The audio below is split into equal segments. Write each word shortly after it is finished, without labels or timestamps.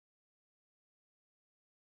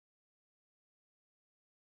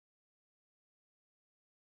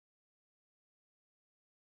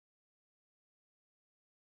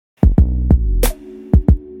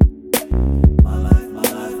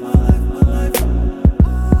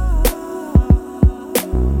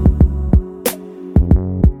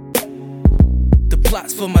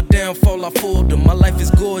downfall, I fooled them. My life is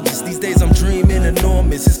gorgeous, these days I'm dreaming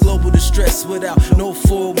enormous. It's global distress without no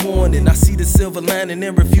forewarning. I see the silver lining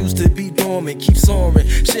and refuse to be dormant. Keep soaring,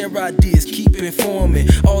 share ideas, keep informing.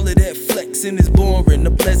 All of that flexing is boring,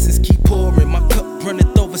 the blessings keep pouring. My cup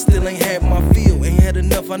runneth over, still ain't had my fill. Ain't had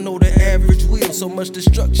enough, I know the average will. So much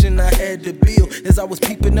destruction I had to build. As I was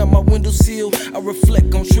peeping out my window sill, I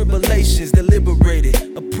reflect on tribulations that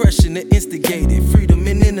liberated, oppression that instigated, freedom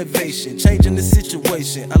and innovation, changing the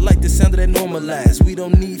situation. I like the sound of that normalized, we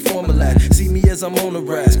don't need formalized. See me as I'm on the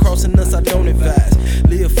rise, crossing us I don't advise.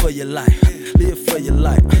 Live for your life, live for your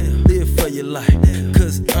life, live for your life.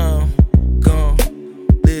 Cause I'm gon'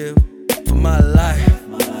 live for my life.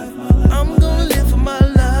 I'm gonna live for my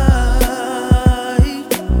life.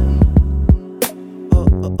 Oh,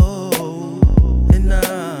 oh, oh. And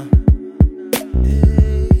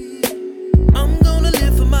I'm gonna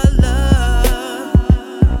live for my life.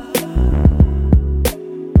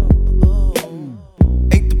 Oh, oh.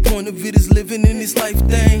 Ain't the point of it is living in this life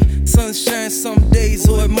thing. Sunshine some days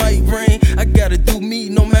or it might rain. I gotta do me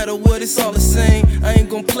no matter what, it's all the same. I ain't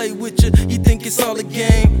gonna play with you, you think it's all a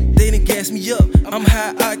game. They done gas me up, I'm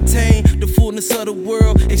high octane. The fullness of the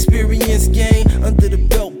world, experience gain. Under the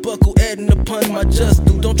belt buckle, adding upon my just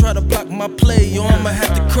due. Don't try to block my play or I'ma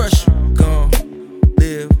have to crush you. Gon'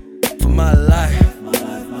 live for my life.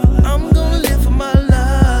 I'm gonna live for my life.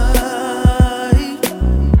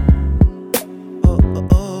 Oh, oh,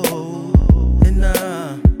 oh. And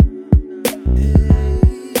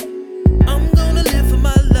I'm gonna live for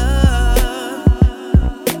my life.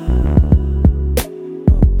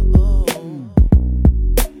 Oh, oh.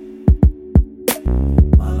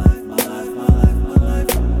 My life, my life, my life, my life.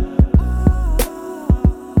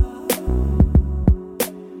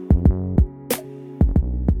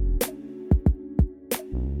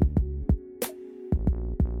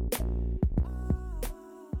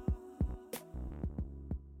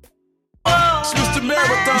 It's Mr.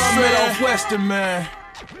 Marathon, straight off Western, man.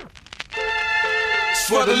 It's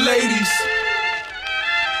for the ladies.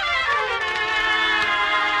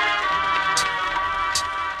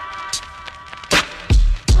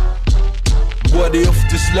 What if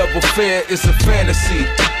this love affair is a fantasy?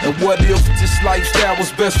 And what if this lifestyle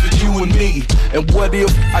was best for you and me? And what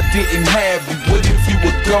if I didn't have you? What if you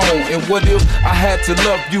were gone? And what if I had to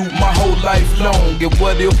love you my whole life long? And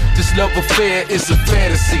what if this love affair is a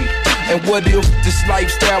fantasy? And what if this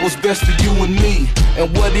lifestyle was best for you and me?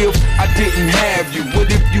 And what if I didn't have you?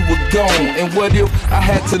 What if you were gone? And what if I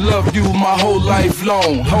had to love you my whole life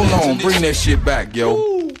long? Hold on, bring that shit back, yo.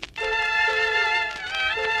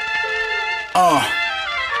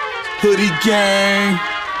 Hoodie gang.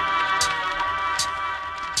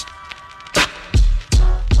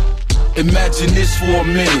 Imagine this for a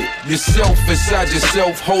minute. Yourself inside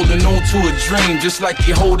yourself, holding on to a dream, just like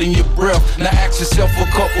you're holding your breath. Now ask yourself a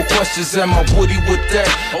couple questions. Am I Woody with that?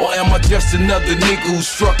 Or am I just another nigga who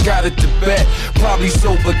struck out at the bat? Probably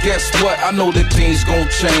so, but guess what? I know that things gon'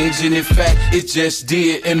 change. And in fact, it just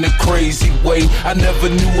did in a crazy way. I never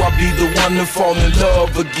knew I'd be the one to fall in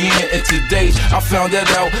love again. And today, I found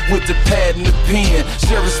that out with the pad and the pen.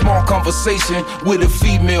 Share a small conversation with a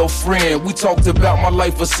female friend. We talked about my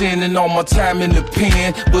life of sin and all my time in the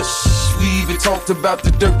pen. But we even talked about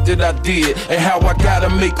the dirt that I did and how I gotta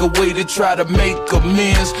make a way to try to make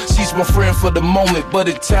amends. She's my friend for the moment, but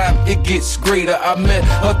in time it gets greater. I met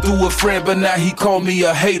her through a friend, but now he called me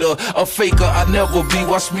a hater, a faker. I never be.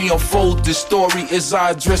 Watch me unfold this story as I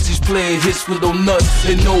address these player hits with no nuts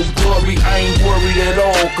and no glory. I ain't worried at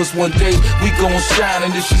all, cause one day we gon' shine.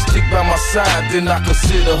 And if she stick by my side, then I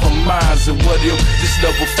consider her mine. And what if this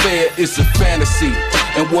love affair is a fantasy?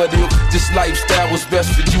 And what if this lifestyle was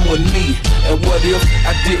best for you and me? And what if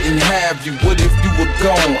I didn't have you? What if you were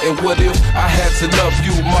gone? And what if I had to love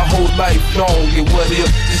you my whole life long? And what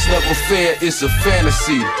if this love affair is a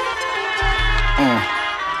fantasy?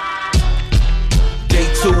 Day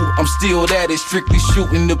 2, I'm still at it, strictly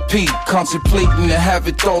shooting the peak, contemplating and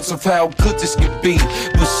having thoughts of how good this could be.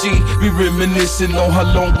 But she be reminiscing on her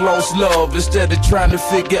long lost love, instead of trying to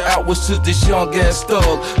figure out what's to this young ass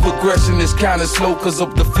thug. Progression is kinda slow cause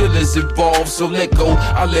of the feelings involved. So let go,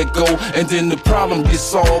 I let go, and then the problem gets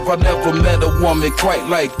solved. I never met a woman quite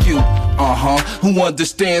like you, who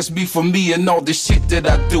understands me for me and all the shit that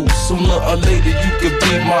I do. Sooner or later you could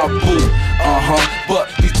be my boo, but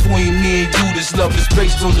between me and you, the this love is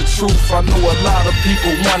based on the truth. I know a lot of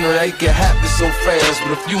people wonder how it can happen so fast,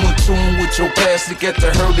 but if you in tune with your past, to get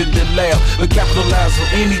the hurt and the laugh, but capitalize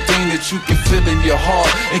on anything that you can feel in your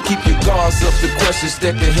heart, and keep your guards up to questions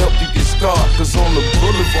that can help you get scarred. Cause on the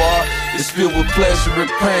boulevard, it's filled with pleasure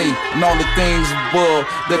and pain, and all the things above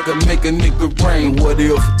that can make a nigga rain. What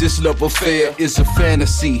if this love affair is a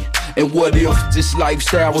fantasy? And what if this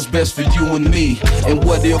lifestyle was best for you and me? And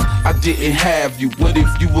what if I didn't have you? What if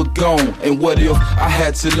you were gone? And what if I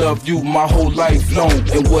had to love you my whole life long?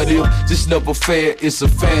 And what if this love affair is a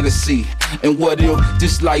fantasy? And what if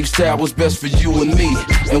this lifestyle was best for you and me?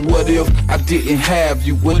 And what if I didn't have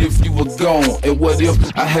you? What if you were gone? And what if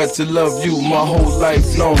I had to love you my whole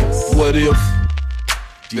life long? What if,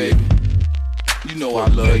 baby, you know I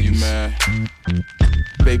love you, man.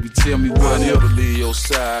 Baby, tell me what if. I'll leave your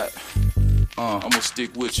side. I'ma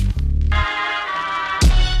stick with you.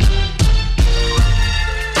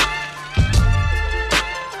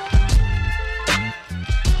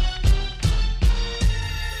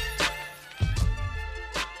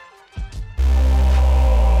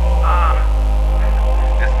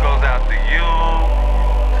 This goes out to you,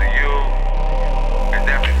 and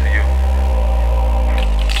definitely to you.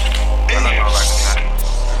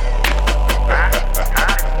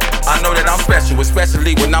 I know that I'm special,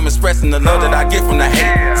 especially when I'm expressing the love that I get from the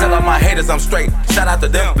hate. Tell all my haters I'm straight, shout out to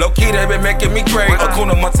them. Low key, they been making me great.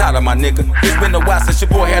 Hakuna Matata, my nigga. It's been a while since your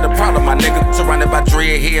boy had a problem, my nigga. Surrounded by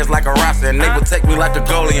dread heads like a roster, and they would take me like a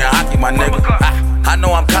goalie in hockey, my nigga. I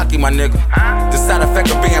know I'm cocky, my nigga. The side effect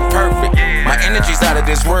of being perfect. My energy's out of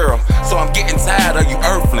this world, so I'm getting tired of you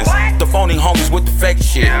earthlings. The phony homies with the fake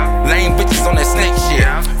shit. Lame bitches on that snake shit.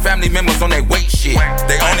 Family members on that weight shit.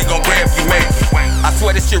 They only gon' grab if you make it. I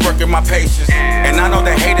swear this shit working my patience, and I know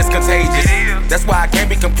that hate is contagious. That's why I can't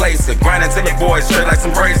be complacent. Grinding till the boys straight like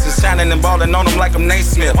some braces. Shining and balling on them like I'm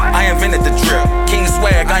Naismith. I invented the drip. King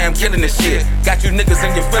swag, I am killing this shit. Got you niggas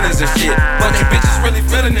in your feelings and shit. But you bitches really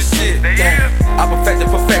feeling this shit. Damn, I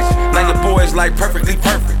perfected perfection. Now your boys like perfectly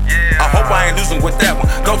perfect. I hope I ain't losing with that one.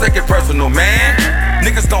 Don't take it personal, man.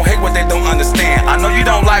 Niggas gon' hate what they don't understand. I know you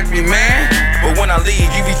don't like me, man, but when I leave,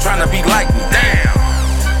 you be trying to be like me. Damn.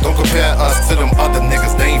 Don't compare us to them other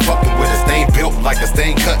niggas. They ain't fucking with us. They ain't built like us. They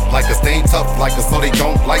ain't cut like us. They ain't tough like us, so they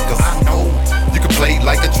don't like us. I know. You can play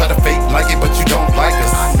like it, try to fake like it, but you don't like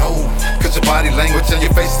us. I know. Cause your body language and your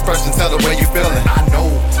face expression tell the way you feeling. I know.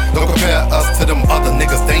 Don't compare us to them other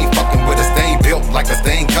niggas. They ain't fucking with us. They ain't built like us.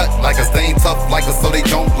 They ain't cut like us. They ain't tough like us, so they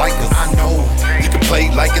don't like us. I know. You can play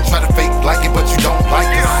like it, try to fake like it, but you don't like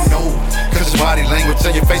us. I know. Cause your body language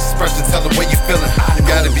and your face expression tell the way you feeling. You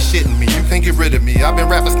gotta be shitting me. You can't get rid of me. I've been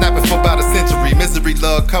rapping, snapping for about a century. Misery,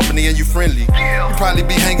 love, company, and you friendly. You probably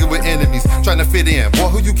be hanging with enemies, trying to fit in. Boy,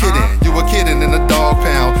 who you kidding? You a kidding in a dog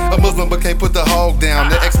pound. A Muslim but can't put the hog down.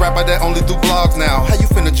 The ex-rapper that only do vlogs now. How you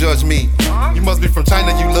finna judge me? You must be from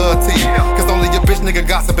China, you love tea. Cause only your bitch nigga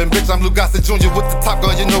gossiping. Bitch, I'm Lou Gossett Jr. with the top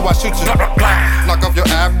gun, you know I shoot you. Knock off your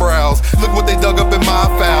eyebrows. Look what they dug up in my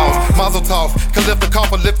fouls. Mazel tov, Khalifa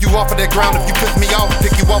Kaffa lift you off of that ground. If you piss me off,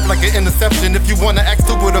 pick you off like an interception. If you wanna act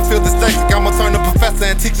stupid or feel dyslexic, I'ma turn the professor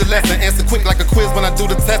and teach a lesson. Answer quick like a quiz when I do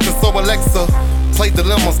the testing. So Alexa, play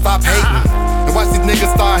Dilemma, stop hating. And watch these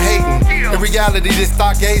niggas start hating. In reality, they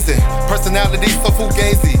start gazing. Personality so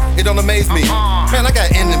fugazi, it don't amaze me. Man, I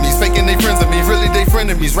got enemies, faking they friends of me. Really, they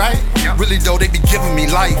frenemies, right? Really, though, they be giving me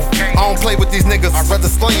life. I don't play with these niggas, I'd rather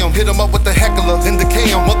slay them. Hit them up with the heckler, then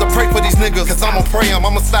decay them. Mother pray for these niggas, cause I'ma pray them.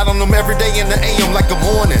 I'ma slide on them every day in the AM like a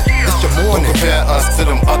morning. It's your morning. Don't compare us to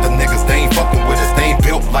them other niggas. They ain't fucking with us. They ain't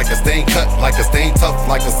built like us. They ain't cut like us. They ain't tough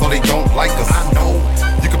like us, so they don't like us. I know.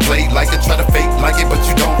 You can play like it, try to fake like it, but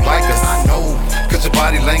you don't like us. I know. Cause your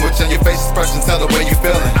body language and your face expression tell the way you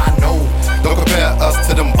feeling. I know. Don't compare us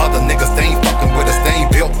to them other niggas. They ain't fucking with us. They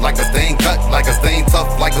ain't built like us. They ain't cut like us. They ain't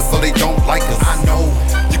tough like us, so they don't like us. I know.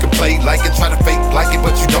 You can play like it, try to fake like it,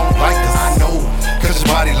 but you don't like us. I know. Cause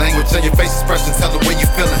your body language and your face expression tell the way you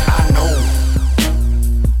feeling. I know.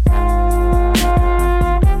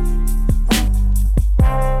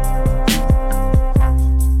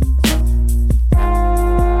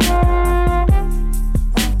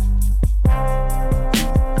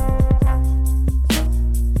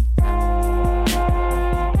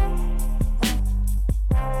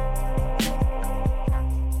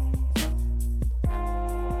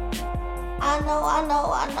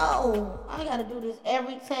 I gotta do this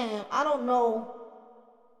every time. I don't know.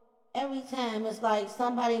 Every time it's like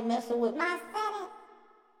somebody messing with my phone.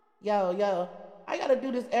 Yo, I gotta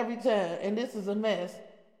do this every time, and this is a mess.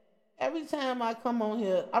 Every time I come on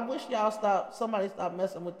here, I wish somebody stop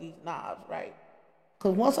messing with these knobs, right?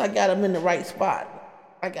 Cause once I got them in the right spot,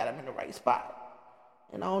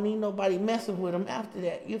 And I don't need nobody messing with them after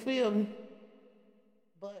that. You feel me?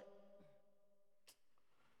 But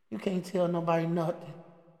you can't tell nobody nothing.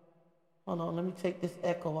 Hold on, let me take this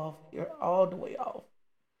echo off here, all the way off.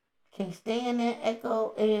 Can't stay in that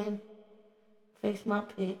echo and fix my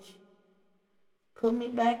pitch. Put me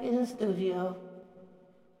back in the studio.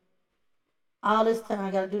 All this time,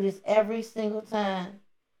 I gotta do this every single time.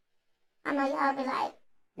 I know y'all be like,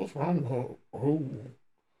 what's wrong with her? Oh,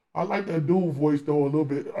 I like that dude voice though a little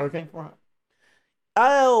bit. I can't front.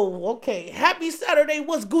 Oh, okay. Happy Saturday.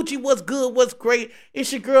 What's Gucci? What's good? What's great?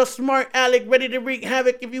 It's your girl, Smart Alec, ready to wreak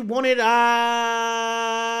havoc. If you want it, I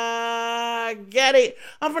get it.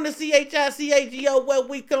 I'm from the CHICAGO, where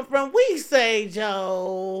we come from. We say,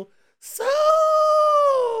 Joe. So,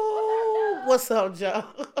 what's up, Joe?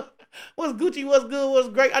 What's Gucci? What's good? What's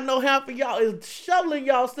great? I know half of y'all is shoveling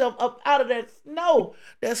y'allself up out of that snow.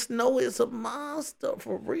 That snow is a monster.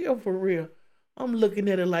 For real, for real. I'm looking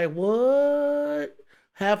at it like, what?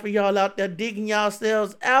 Half of y'all out there digging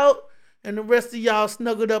yourselves out, and the rest of y'all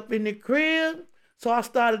snuggled up in the crib. So I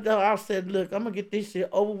said, look, I'm going to get this shit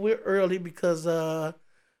over with early because, yeah,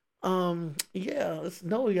 it's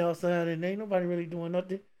snowy outside and ain't nobody really doing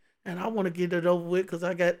nothing. And I want to get it over with because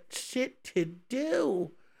I got shit to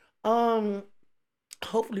do.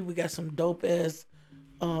 Hopefully we got some dope ass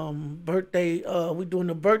birthday. We doing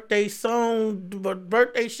the birthday song,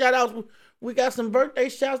 birthday shout outs. We got some birthday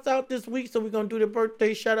shouts out this week, so we're gonna do the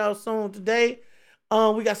birthday shout out song today.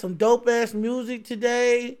 We got some dope ass music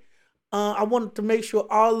today. I wanted to make sure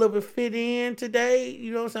all of it fit in today.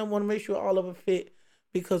 You know what I'm saying? I want to make sure all of it fit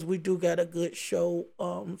because we do got a good show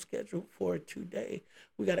scheduled for today.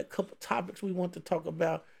 We got a couple topics we want to talk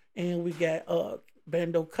about, and we got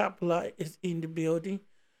Bando Coppola is in the building.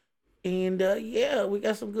 And yeah, we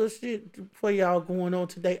got some good shit for y'all going on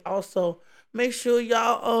today. Also, make sure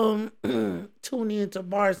y'all tune in to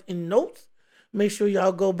Barz and Notes. Make sure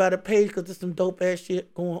y'all go by the page because there's some dope ass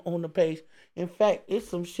shit going on the page. In fact, it's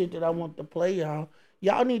some shit that I want to play y'all.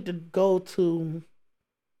 Y'all need to go to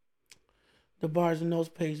the Barz and Notes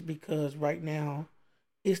page because right now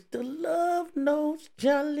it's the Love Notes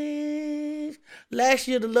Challenge. Last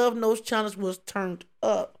year, the Love Notes Challenge was turned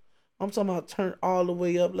up. I'm talking about turned all the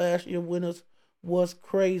way up. Last year, winners was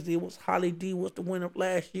crazy. It was Holly D was the winner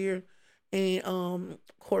last year. And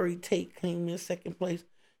Corey Tate came in second place.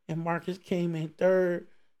 And Marcus came in third.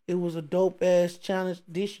 It was a dope-ass challenge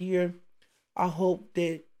this year. I hope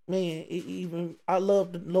that, man, I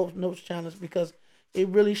love the Love Notes Challenge because it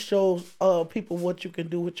really shows people what you can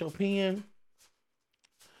do with your pen.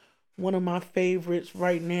 One of my favorites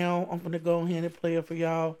right now. I'm going to go ahead and play it for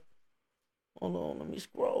y'all. Hold on, let me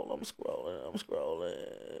scroll. I'm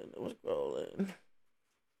scrolling.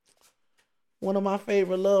 One of my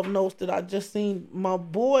favorite love notes that I just seen, my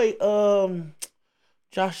boy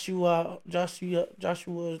Joshua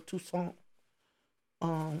Toussaint.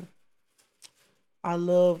 I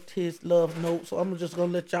loved his love note, so I'm just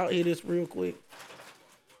gonna let y'all hear this real quick.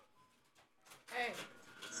 Hey.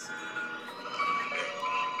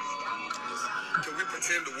 Can we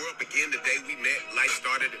pretend the world began the day we met? Life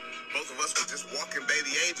started. Both of us were just walking,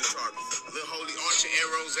 baby, angel targets. Little holy arch and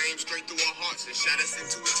arrows aimed straight through our hearts and shot us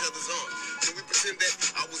into each other's arms. Can we pretend that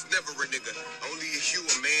I was never a nigga? Only you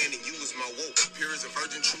a man and you was my woke. Pure as a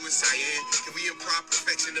virgin, true as cyan. Can we imply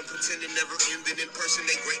perfection and pretend it never ended?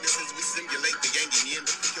 Impersonate greatness as we simulate the yang and yin?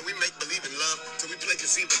 Can we make believe in love till we play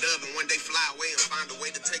conceive a dove and one day fly away and find a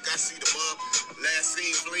way to take our seat above? Last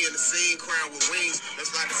scene, fleeing the scene, crowned with wings.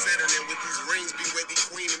 Let's fly to Saturn and with these rings, be where the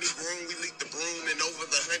queen and me groom. We leak the broom and over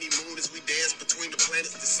the honeymoon as we dance between the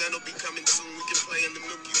planets. The sun will be coming soon. We can play in the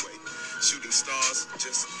Milky Way, shooting stars,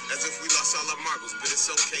 just as if we lost all our marbles. But it's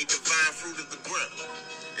okay, divine fruit of the ground.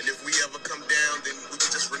 And if we ever come down, then we can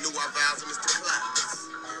just renew our vows and it's the clouds.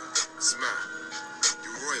 Yeah. Smile, you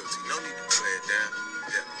royalty. No need to play it down.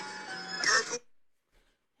 Yeah. Purple.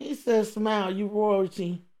 He says, "Smile, you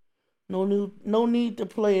royalty. No need to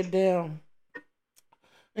play it down."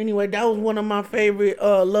 Anyway, that was one of my favorite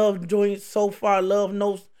love joints so far. Love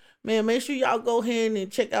notes. Man, make sure y'all go ahead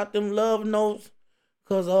and check out them love notes.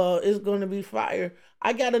 Cause it's gonna be fire.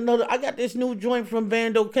 I got this new joint from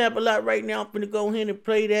Bando Coppola right now. I'm gonna go ahead and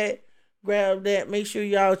play that. Grab that. Make sure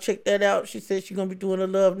y'all check that out. She said she's gonna be doing a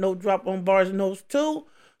love note drop on Barz and Notes too.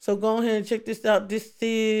 So go ahead and check this out. This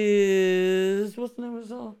is, what's the name of the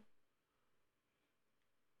song?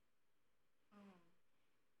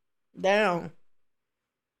 Down.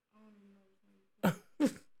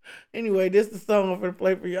 Anyway, this is the song I'm gonna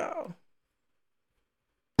play for y'all.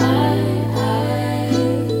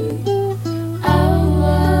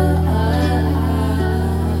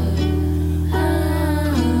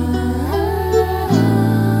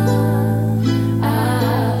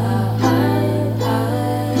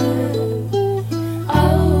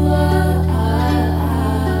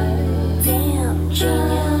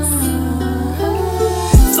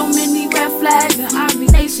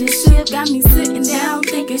 ship got me sitting down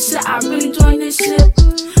thinking, should I really join this ship?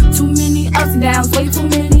 Too many ups and downs, way too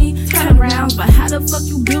many turnarounds. But how the fuck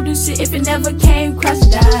you build this shit if it never came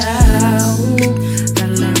crashed down?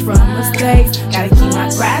 Gotta learn from mistakes, gotta keep my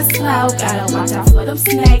grass low, gotta watch out for them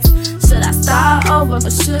snakes. Should I start over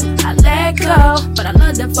or should I let go? But I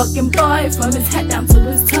love that fucking boy from his head down to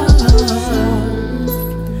his toes.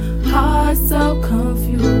 Heart so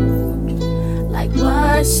confused, like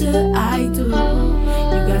what should I do?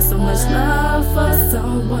 You got so much love for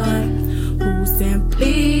someone who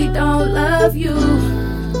simply don't love you.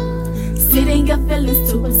 Sitting your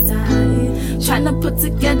feelings to a side, trying to put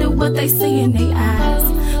together what they see in their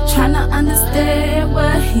eyes, trying to understand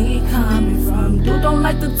where he coming from. Dude don't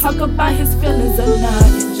like to talk about his feelings or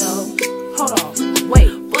nothing, Joe. Hold on,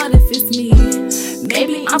 wait, what if it's me?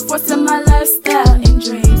 Maybe I'm forcing my lifestyle and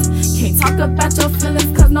dreams. Can't talk about your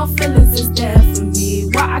feelings cause no feelings is there for me.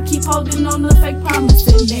 Why I keep holding on to fake promises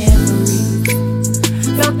and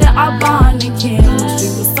memories? Felt that our bond and chemistry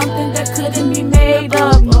was something that couldn't be made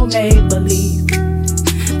up or made believe.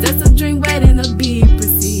 That's a dream waiting to be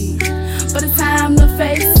perceived, but it's time to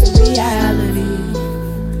face the reality.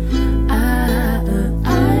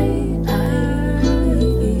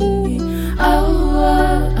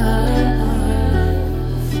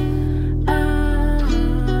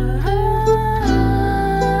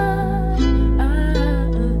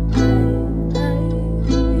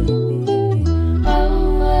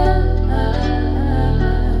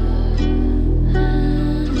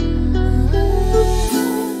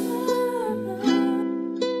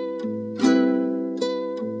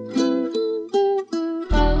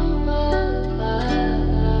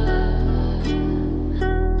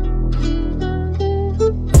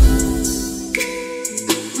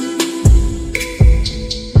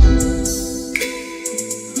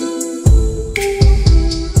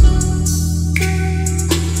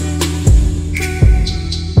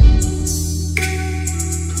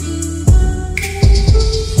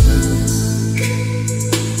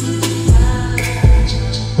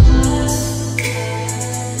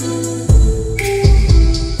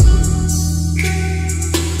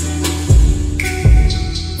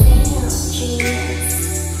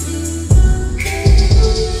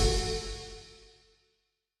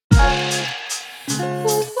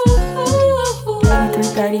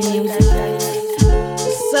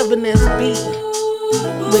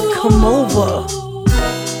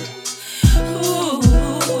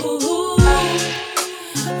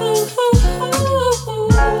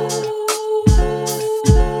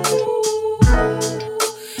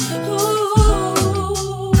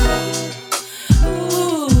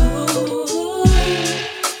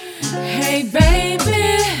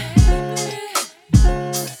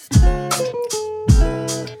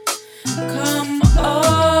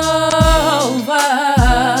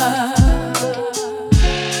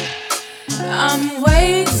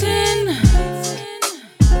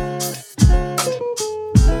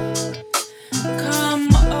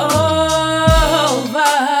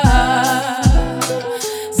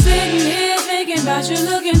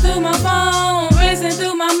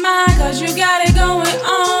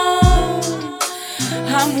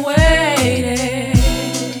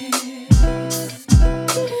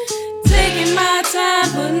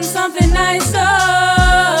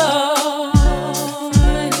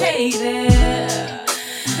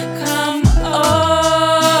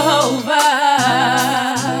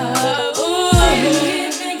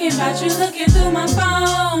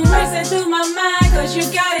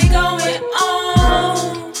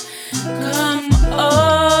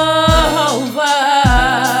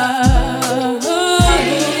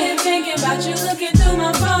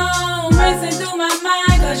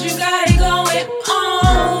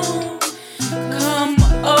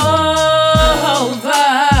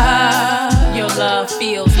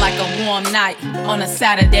 On a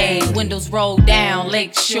Saturday, windows roll down,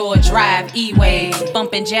 Lakeshore Drive, E-Way,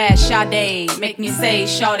 bumping jazz, Sade, make me say,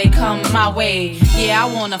 Shawty, come my way. Yeah,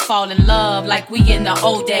 I wanna fall in love like we in the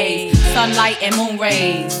old days. Sunlight and moon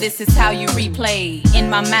rays, this is how you replay. In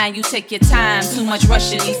my mind, you take your time, too much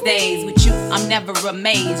rushing these days. With you, I'm never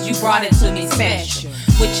amazed, you brought it to me special.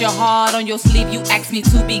 With your heart on your sleeve, you asked me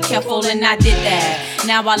to be careful, and I did that.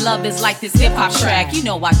 Now our love is like this hip-hop track. You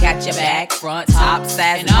know I got your back, front, top,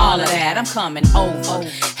 sides, and all of that. I'm coming over.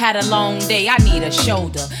 Had a long day, I need a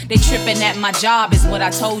shoulder. They tripping at my job is what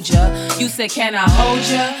I told ya. You said, can I hold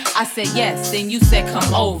ya? I said yes, then you said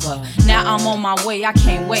come over. Now I'm on my way, I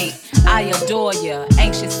can't wait. I adore ya,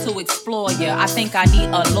 anxious to explore ya. I think I need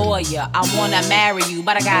a lawyer. I wanna marry you,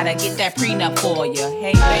 but I gotta get that prenup for ya.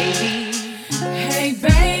 Hey baby, hey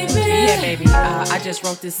baby, Yeah, baby, I just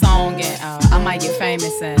wrote this song and I might get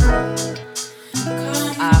famous and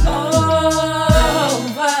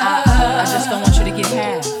I just don't want you to get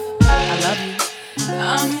half. I love you.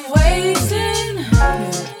 I'm waiting.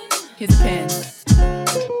 Here's a pen.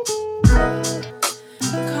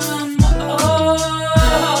 Come over.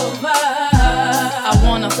 I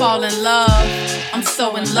wanna fall in love. I'm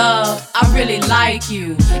so in love. I really like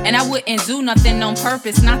you. And I wouldn't do nothing on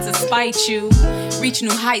purpose not to spite you. Reach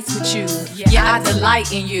new heights with you. Yeah, I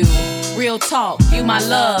delight in you. Real talk, you my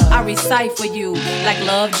love, I recite for you. Like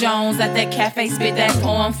Love Jones at that cafe, spit that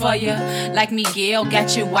poem for you. Like Miguel,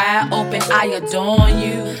 got you wide open, I adore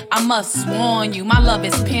you. I must warn you, my love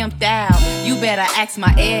is pimped out. You better ask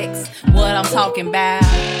my ex what I'm talking about.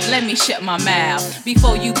 Let me shut my mouth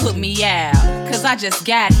before you put me out. Cause I just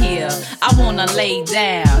got here, I wanna lay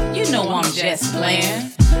down. You know I'm just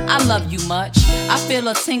playing. I love you much. I feel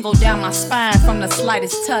a tingle down my spine from the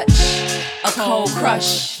slightest touch. A cold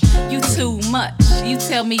crush. You too much. You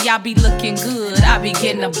tell me I be looking good, I be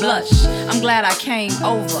getting a blush. I'm glad I came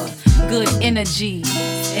over. Good energy,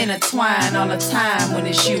 intertwine all the time when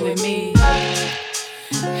it's you and me.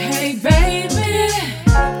 Hey baby,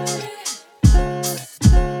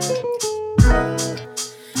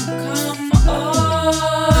 come over.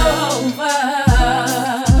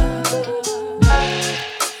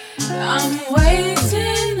 I'm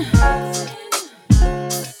waiting.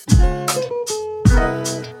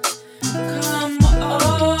 Come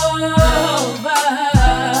over.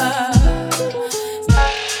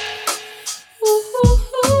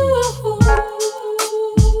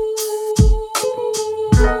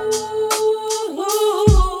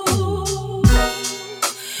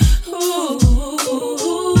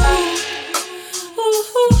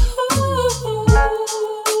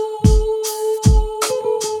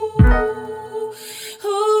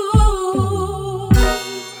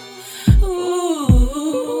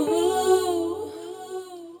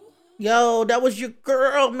 Yo, that was your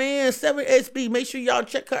girl, man. 7SB. Make sure y'all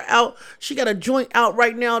check her out. She got a joint out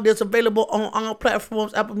right now that's available on all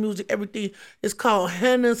platforms, Apple Music, everything. It's called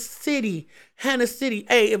Hannah City. Hannah City.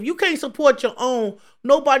 Hey, if you can't support your own,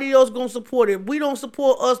 nobody else gonna support it. If we don't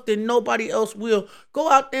support us, then nobody else will.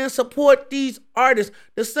 Go out there and support these artists.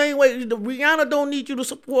 The same way Rihanna don't need you to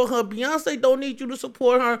support her. Beyonce don't need you to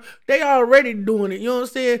support her. They already doing it. You know what I'm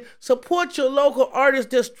saying? Support your local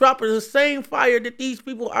artists that's dropping the same fire that these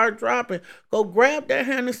people are dropping. Go grab that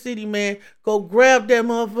Hannah City, man. Go grab that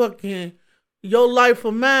motherfucking Your Life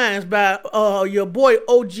of Mine by your boy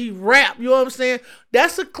OG Rap. You know what I'm saying?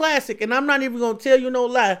 That's a classic, and I'm not even gonna tell you no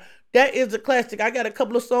lie. That is a classic. I got a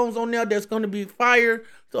couple of songs on there that's gonna be fire.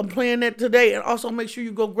 So I'm playing that today. And also make sure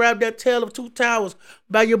you go grab that Tale of Two Towers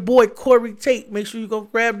by your boy Corey Tate. Make sure you go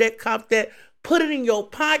grab that, cop that, put it in your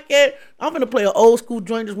pocket. I'm gonna play an old school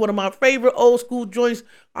joint. It's one of my favorite old school joints.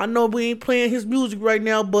 I know we ain't playing his music right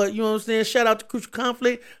now, but you know what I'm saying? Shout out to Crucial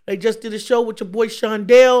Conflict. They just did a show with your boy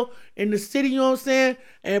Shondell in the city, you know what I'm saying?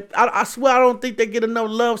 And I swear I don't think they get enough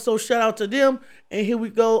love, so shout out to them. And here we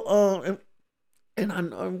go. And I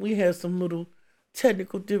know we had some little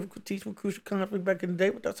technical difficulties with Crucial Conflict back in the day,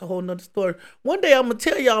 but that's a whole nother story. One day I'm gonna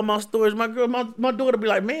tell y'all my stories. My daughter be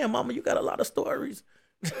like, man, mama, you got a lot of stories.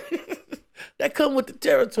 That come with the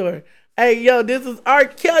territory. Hey, yo, this is R.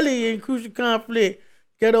 Kelly in Crucial Conflict.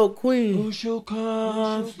 Ghetto Queen. Crucial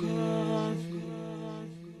Conflict.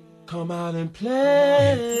 Come out and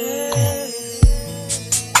play.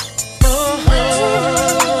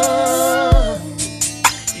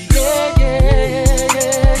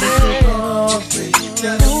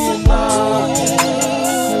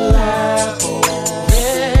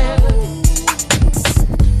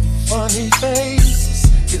 Funny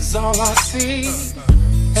faces is all I see.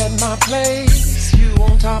 At my place, you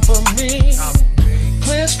on top of me.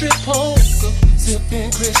 Clear strip poker,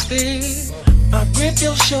 sipping Christie. I grip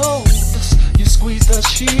your shoulders, you squeeze the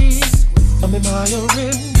sheet. I'm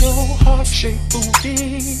admiring your heart-shaped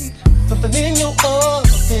booty. Something in your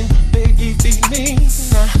oven, baby, feed me.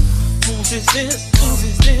 Now, whose is this? Whose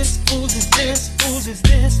is this? Whose is this? Whose is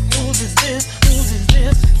this? Whose is this? Whose is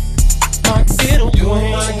this? My ghetto queen,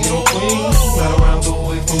 right around the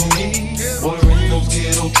way from me. Watering those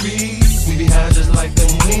ghetto trees, we be high just like them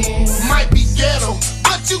weeds. Might be ghetto,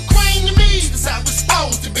 but you queen to me. That's how it's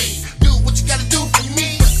supposed to be. Do what you gotta do for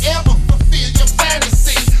me, forever fulfill your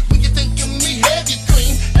fantasy. When you think of me, heavy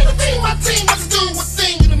clean. Everything my team must do, what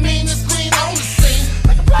thing you the meanest queen on the scene.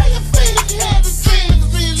 Like a player feel if you had a dream, to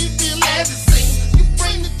really feel as it seems. You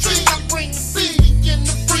bring the tree, I bring the beat, in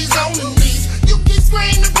the freeze on the knees. You keep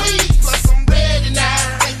screaming please, plus I'm ready.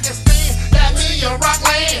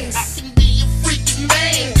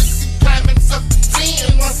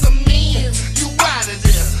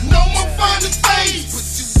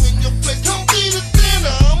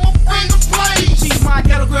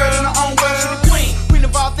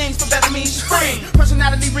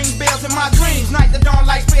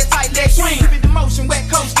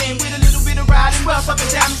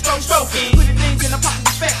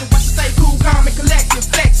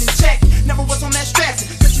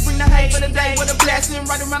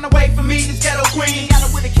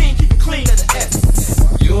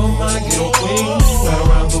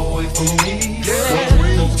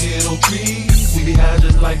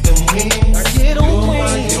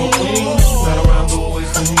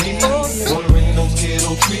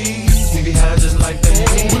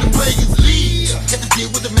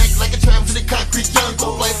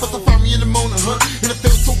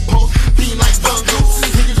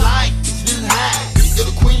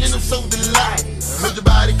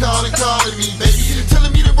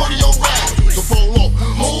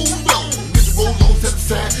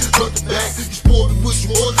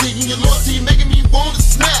 and your loyalty making me want to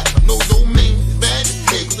snap. I know no man is bad as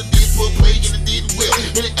hell, cause I did well play and I did well.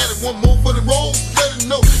 And it added one more for the road, let it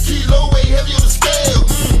know. Kilo way heavy on the scale.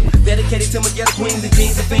 Dedicated to my ghetto queens and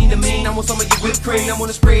kings, a fiend to mean. I want some of your whipped cream, I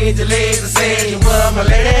wanna spread your legs and say you love my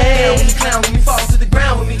lady. When you clown, when you fall to the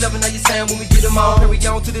ground, when we loving how you sound, when we get them on. Hurry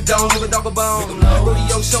on to the dome, give a dog a bone.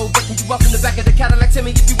 Rodeo show, breaking you up in the back of the Cadillac. Tell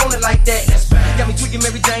me if you want it like that. Got me tweaking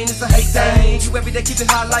Mary Jane, it's a hate thing. You every day keep it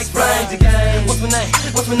hot like flames again. What's my name?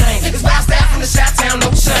 What's my name? It's Wild Staff from the Chi-Town,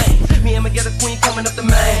 no shame. Me and my ghetto queen coming up the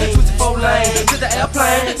main. 24 lane to the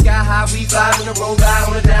airplane. Sky high, we fly when the roll by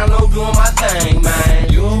on the down low, doing my thing, man.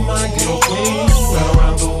 You're my ghetto queen, right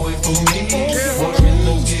around the way for me. We're in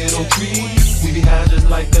those ghetto trees, we be high just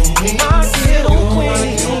like them wings. My ghetto queen,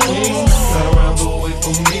 right around the way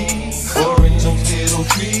for me. We're in those ghetto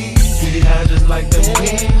trees, we be high just like them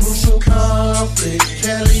wings. Crucial conflict,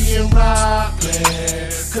 Kelly and Rockland,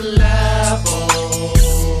 collabo.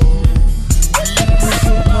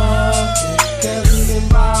 Crucial conflict, Kelly and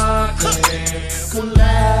Rockland,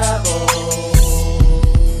 collabo.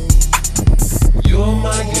 You're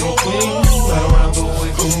my ghetto queen, right around the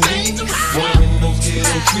way for me. We're in those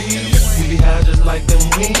ghetto trees, we be high just like them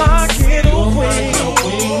wings. my ghetto queen,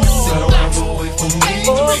 right around the way for me.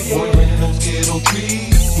 We're in those ghetto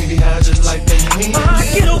trees, we be high just like them wings. my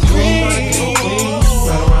ghetto queen.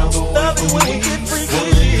 Right around the way for me.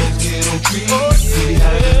 We're in those ghetto trees, we be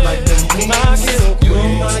high just like them wings. You're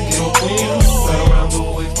my ghetto queen, right around the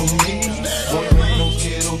way for me. We're in those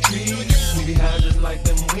ghetto trees, we be high just like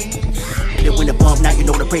them wings. When the bump, now you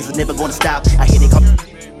know the praise is never gonna stop. I hear they come.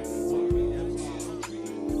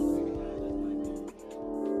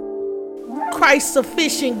 Christ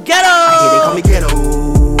sufficient ghetto. I hear they call me ghetto.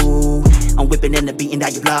 I'm whipping and the beating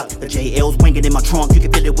down your block. The JL's winging in my trunk. You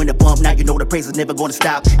can feel it when the bump. Now you know the praise is never gonna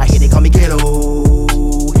stop. I hear they call me ghetto.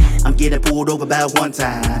 I'm getting pulled over about one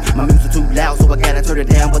time. My music too loud, so I gotta turn it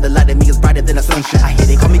down. But the light of me is brighter than the sunshine. I hear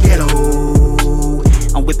they call me ghetto.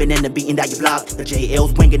 I'm whipping and the beating down your block. The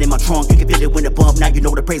JL's winging in my trunk. You can feel it when the bump. Now you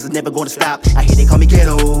know the praise is never gonna stop. I hear they call me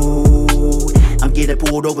ghetto. I'm getting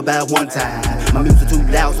pulled over about one time. My music too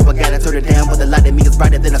loud, so I gotta turn it down. But the light of me is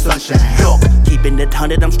brighter than the sunshine. Look, keeping it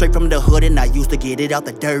 100, I'm straight from the hood, and I used to get it out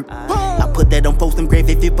the dirt. I put that on post and grave.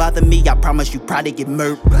 If it bother me, I promise you probably get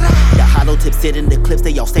murked. The hollow tips sit in the clips,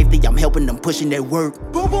 they all safety. I'm helping them pushing their work.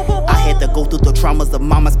 I had to go through the traumas of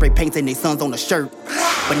mama spray paints and their sons on the shirt.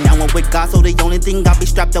 But now I'm with God, so the only thing I be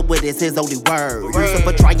strapped up with is his holy word.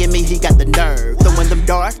 Lucifer trying me, he got the nerve. Throwing them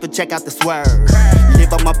darts, but check out the swerve.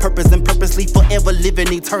 Live on my purpose and purposely forever live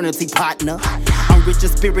in eternity, partner. I'm rich in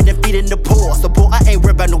spirit and feeding the poor, so boy, I ain't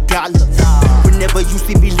worried about no dollars. Whenever you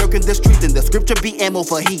see me lurking the streets, and the scripture be ammo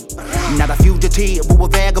for heat. Not a fugitive, but a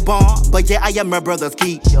vagabond, but yeah, I am my brother's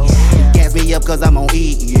keep. Gas me up cause I'm on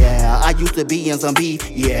E, yeah. I used to be in some beef,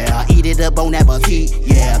 yeah. Eat it up on appetite,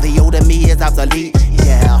 yeah. The older me is obsolete,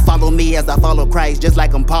 yeah. Follow me as I follow Christ, just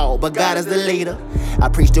like I'm Paul, but God is the leader. I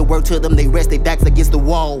preach the word to them, they rest their backs against the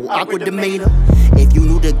wall. Awkward demeanor. If you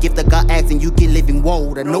knew the gift of God asking, you get living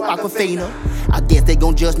water, no Aquafina. I guess they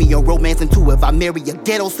gon' judge me on romancing too if I marry a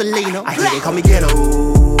ghetto Selena. I hear they call me ghetto.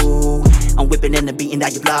 I'm whipping and the beating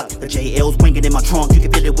down your block. The JL's winging in my trunk. You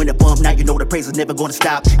can feel it when the bump. Now you know the praise is never gonna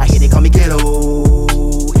stop. I hear they call me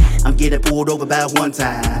ghetto. I'm getting pulled over about one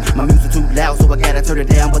time. My music too loud, so I gotta turn it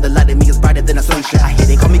down. But the light of me is brighter than the sunshine. I hear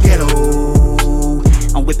they call me ghetto.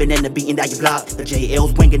 I'm whipping and the beating down your block. The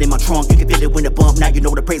JL's winging in my trunk. You can feel it when the bump. Now you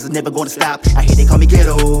know the praise is never gonna stop. I hear they call me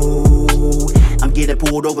ghetto. I'm getting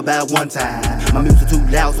pulled over about one time. My music too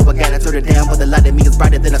loud, so I gotta turn it down. But the light of me is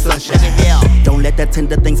brighter than the sunshine. Don't let the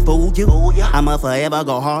tender things fool you. I'ma forever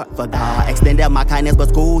go hard for God. Extend out my kindness, but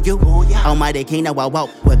school you. Almighty King, now I walk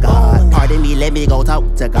with God. Pardon me, let me go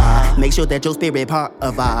talk to God. Make sure that your spirit part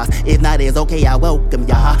of us. If not, it's okay, I welcome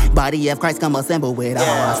y'all. Body of Christ, come assemble with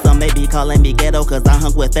us. Some may be calling me ghetto, cause I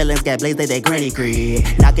hung with felons, got blazed at their granny crib.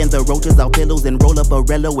 Knocking the roaches off pillows and roll up a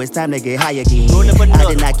rello, it's time to get high again. I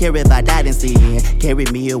did not care if I died in sin. Carry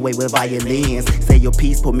me away with violins. Say your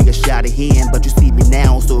piece, put me a shot of hand. But you see me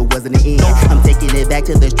now, so it wasn't the end. I'm taking it back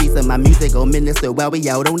to the streets of my music gon' minister while we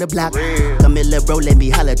out on the block. Come in, little bro, let me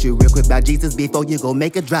holler at you real quick about Jesus before you gon'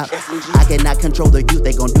 make a drop. I cannot control the youth,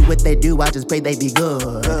 they gon' do what they do. I just pray they be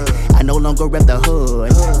good. I no longer rep the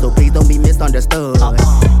hood, so please don't be misunderstood.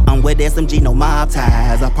 I'm with SMG, no mob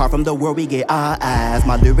ties. Apart from the world, we get our eyes.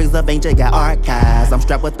 My lyrics of ancient got archives. I'm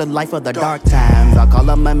strapped with the life of the dark times. I call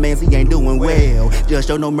up my man, he ain't doing well. Just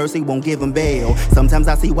show no mercy, won't give him bail. Sometimes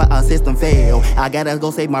I see why our system fail. I gotta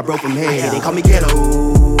go save my bro from hell. They call me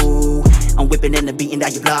ghetto. I'm whipping and the beating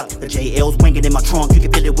down your block. The JL's winging in my trunk. You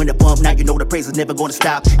can feel it when the bump. Now you know the praise is never gonna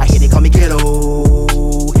stop. I hear they call me ghetto.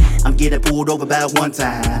 I'm getting pulled over about one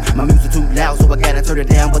time. My music too loud, so I gotta turn it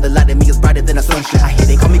down. But the light in me is brighter than the sunshine. I hear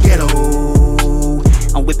they call me ghetto.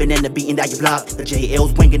 I'm whipping and the beating down your block. The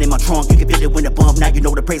JL's winging in my trunk. You can feel it when the bump. Now you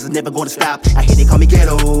know the praise is never gonna stop. I hear they call me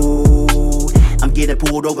ghetto. I'm getting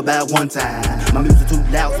pulled over about one time. My music too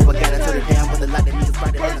loud, so I gotta turn it down. But the light in me is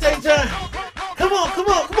brighter than the sunshine. Birthday time. Come on, come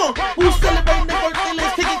on, come on. Who's celebrating their birthday?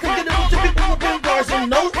 Let's kick it. Come get it with your people with Barz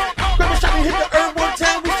and Notez. Grab a shot and hit the herb one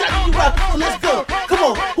time. We shouting you out, so let's go. Come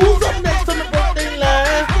on. Who's up next on the birthday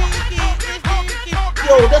line?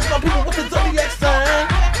 Yo, that's my people with the zodiac sign.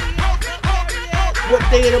 What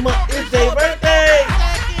day of the month is their birthday?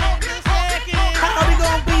 How they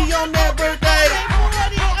gonna be on that birthday?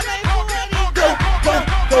 Go, go,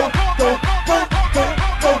 go, go, go, go,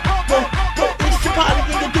 go, go, go. It's your party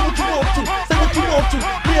and you do what you want to. Say what you want to,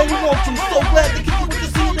 yeah you want to. So glad to kick it with the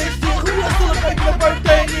scene next year. Who else celebrating the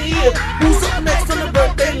birthday here? Who's up next on the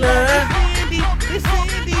birthday line?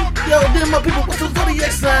 Yo, them my people with the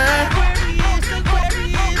zodiac sign.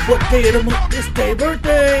 What day of the month is their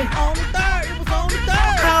birthday?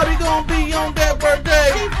 How they gonna be on that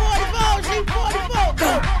birthday? She 44, she 44.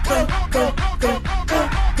 Go, go, go, go, go,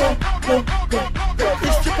 go, go, go, go.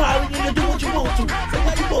 It's your party and you do what you want to. Say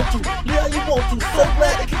what you want to, yeah you want to. So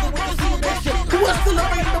glad to kick it with the scene next year. Who else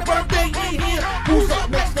celebrating the birthday in here? Who's up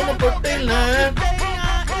next on the birthday line?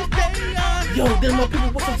 Yo, them my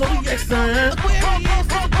people with the zodiac sign.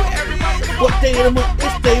 What day of the month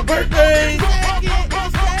is their birthday?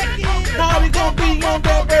 How they gonna be on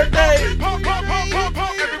that birthday? Go, go, go,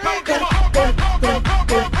 go, go,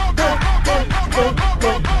 go,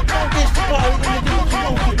 go, go. It's your party and you do what you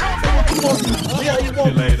want to. Say what you want to, yeah you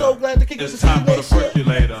want to. So glad to kick it with the scene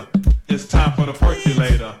next year. It's time for the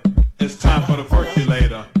percolator. It's time for the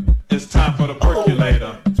percolator. It's time for the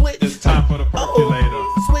percolator. It's time for the percolator.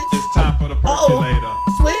 It's time for the percolator.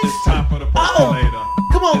 It's time for the percolator.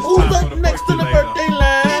 Come on, who's up next to the birthday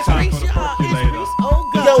line?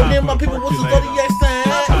 Yo, them my people with the zodiac sign.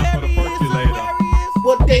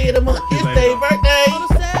 What day of the month is their birthday?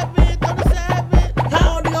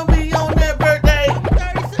 How they gonna be on that birthday? Go,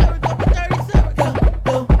 go,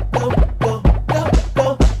 go, go, go, go,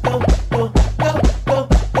 go, go, go, go, go,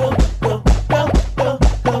 go, go,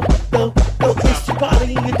 go, go, go. It's your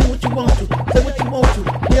party and you do what you want to. Say what you want to,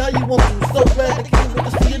 yeah you want to. So glad to kick it with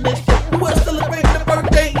the see you next year. Who else celebrating the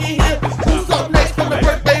birthday in here? Who's up next on the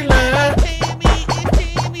birthday line?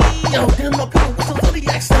 Yo, them my people with some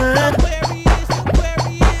zodiac sign.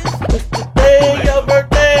 It's the day of your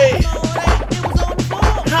birthday.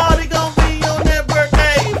 How they gonna be on that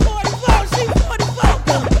birthday? She 44, she 44.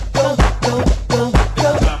 Go, go, go, go, go,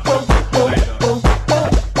 go, go,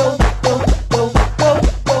 go, go,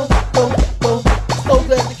 go, go, go, go. So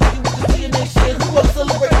glad to kick it with the see you next year. Who else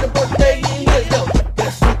celebrating the birthday in here? Yo,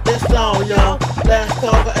 that's it, that's all, y'all. Last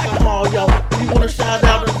call for alcohol, y'all. If you wanna shout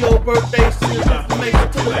out on your birthday, see information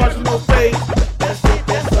to the Barz and Notez page. That's it,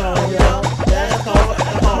 that's all, y'all. Last call for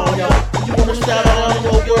alcohol, y'all. If you wanna shout out on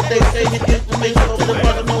your birthday, say your information to the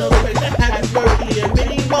Barz and Notez page. Happy birthday and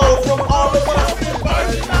many more from all of us.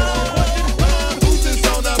 Who's this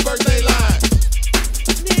on the birthday line?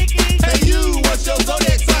 Hey you, what's your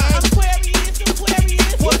zodiac sign? Aquarius.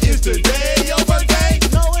 What is the day of your birthday?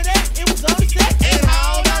 No, it ain't. It was on the second. And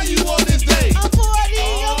how old are you on this day? I'm 40.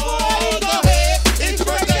 Go ahead, it's your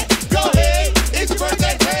birthday. Go ahead, it's your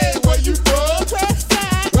birthday. Hey, where you from? West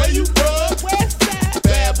side. Where you from? West side.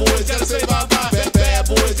 Bad boys gotta say bye bye. Bad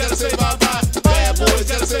boys gotta say bye bye. Bad boys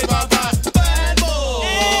gotta say bye bye. Bad boys.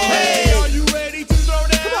 Hey, are you ready to throw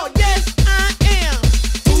down? Come on, yes, I am.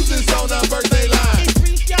 Who's this on the birthday line? It's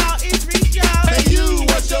Reese, y'all. It's Reese, y'all. Hey you,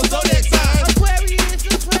 what's your zodiac sign? Aquarius.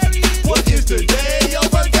 What is the day of your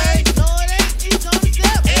birthday? No, it ain't. It's on the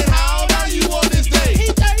 7th. And how old are you on this day?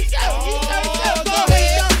 He's 37. Go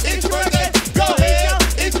ahead, it's your birthday. Go ahead,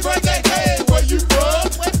 it's your birthday. Hey, where you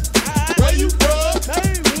from? Where you from?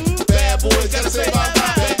 Bad boys gotta say bye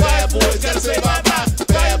bye. Bad boys gotta say bye bye.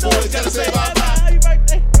 Bad boys gotta say bye bye. Happy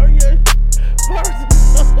birthday. Oh, yeah. Barz.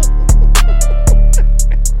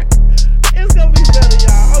 It's gonna be better,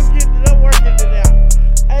 y'all. I'm working it out.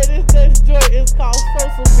 Hey, this next joint is called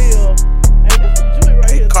Social. Hey, this is a joint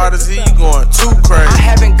right here. Carter Z, you going too crazy. I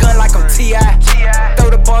having gun like I'm T.I. Throw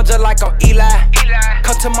the ball just like I'm Eli.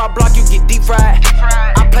 Come to my block, you get deep fried.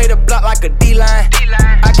 I play the block like a D-line.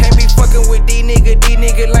 I can't be fucking with these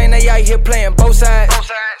nigga lane. They out here playing both sides.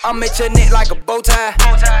 I'm at your neck like a bow tie.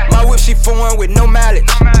 My whip, she foreign with no mileage.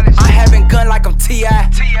 I having gun like I'm T.I.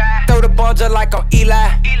 Throw the ball just like I'm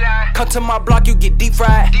Eli. Come to my block, you get deep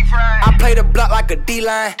fried. I play the block like a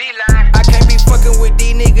D-line. I can't be fucking with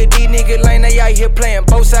these nigga lane. They out here playing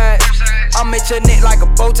both sides. I'm at your neck like a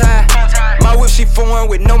bow tie. My whip, she foreign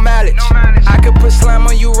with no mileage. I could put slime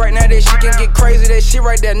on you right now, that shit can get crazy. That shit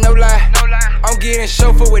right there, no lie. I'm getting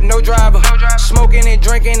chauffeur with no driver. Smoking and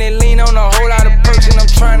drinking and lean on a whole lot of perks, and I'm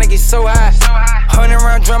trying to get so high. 100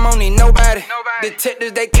 round drum, I don't need nobody.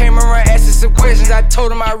 Detectives, they came around asking some questions. I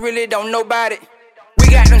told them I really don't know about it. We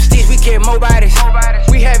got them sticks, we carry more bodies.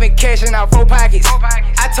 We having cash in our 4 pockets.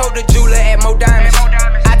 I told the jeweler at Mo Diamonds.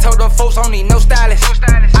 I told them folks don't need no stylist.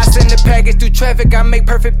 I send the package through traffic, I make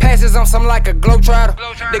perfect passes on some like a globetrotter.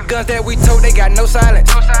 The guns that we told, they got no silence.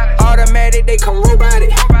 Automatic, they come robotic.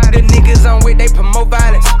 The niggas I'm with, they promote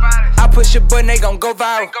violence. I push a button, they gon' go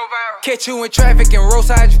viral. Catch you in traffic and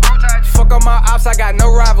roadside you. Fuck on my ops, I got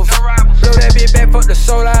no rivals. Blow that bitch back, fuck the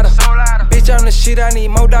soul out of. Bitch on the shit, I need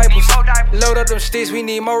more diapers. Load up them sticks, we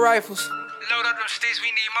need more rifles. Load up them sticks, we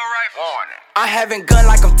need more rifles. I having gun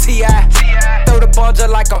like I'm T.I. Throw the ball just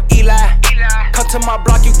like I'm Eli. Come to my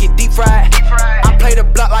block, you get deep fried. I play the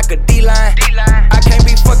block like a D-line. I can't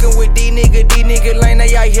be fucking with these niggas lame,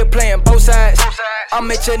 they out here playing both sides. I'm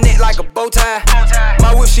at your neck like a bow tie.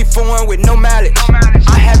 My whip, she foreign with no mileage.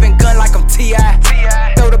 I having gun like I'm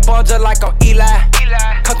T.I. Throw the ball just like I'm Eli.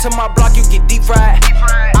 Come to my block, you get deep fried.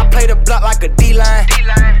 I play the block like a D-line.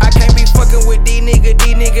 I can't be fucking with these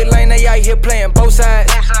niggas lame, they out here playing both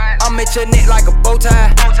sides. I'm at your neck like a bow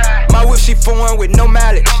tie. My whip, she foreign with no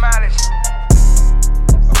mileage.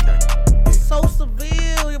 So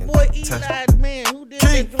Seville, your boy Eli, man, who did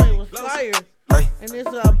that joint was fire. And it's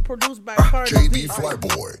produced by Cardi JD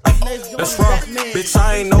Flyboy. That's rough. Bitch,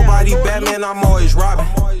 I ain't nobody Batman, I'm always robbing.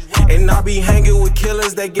 And I be hanging with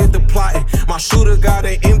killers that get the plotting. My shooter got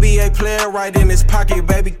an NBA player right in his pocket.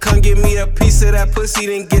 Baby, come give me a piece of that pussy,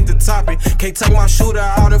 then get the topping. Can't take my shooter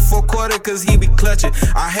out in 4 quarter cause he be clutching.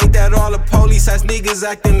 I hate that all the police ass niggas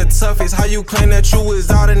acting the toughest. How you claim that you was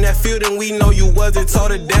out in that field and we know you wasn't?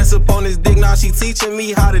 Told her dance up on his dick, now she teaching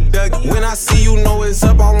me how to duck it. When I see you know it's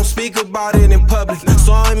up, I won't speak about it in public.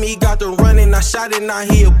 Saw him, he got the running, I shot it, now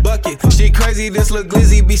he a bucket. Shit crazy, this Lil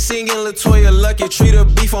Glizzy be singing Latoya Lucky. Treat her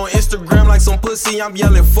beef on Instagram like some pussy, I'm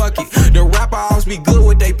yelling fuck it. The rapper always be good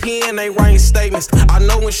with they pen, they writing statements. I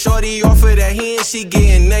know when shorty off of that hand, she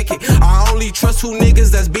getting naked. I only trust 2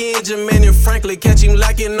 niggas that's Benjamin and Franklin. Catch him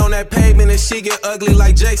lacking on that pavement and shit get ugly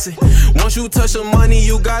like Jason. Once you touch the money,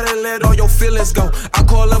 you gotta let all your feelings go. I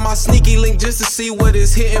call up my sneaky link just to see what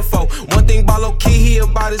it's hitting for. One thing about low key, he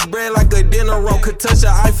about his bread like a dinner roll. Could touch an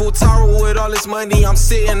Eiffel Tower with all this money I'm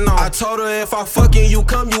sitting on. I told her if I fucking you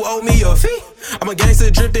come, you owe me a fee. I'm a gangster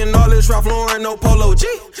drifting all this Ralph Lauren, no Polo G.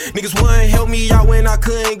 Niggas wouldn't help me out when I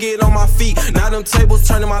couldn't get on my feet. Now them tables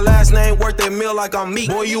turning my last name worth that meal like I'm meat.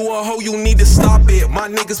 Boy, you a hoe, you need to stop it. My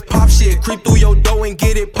niggas pop shit, creep through your door and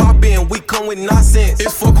get it poppin'. We come with nonsense.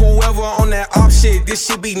 It's fuck whoever on that op shit. This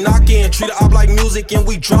shit be knockin'. Treat it up like music and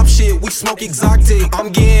we drop shit. We smoke exotic.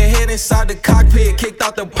 I'm getting head inside the cockpit, kicked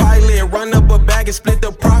out the pilot. Run up a bag and split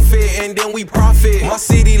the profit, and then we profit. My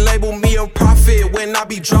city label me a prophet when I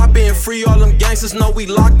be dropping. Free all them gangsters know we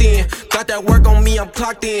locked in. Got that work on me, I'm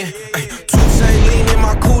clocked in. Touche lean in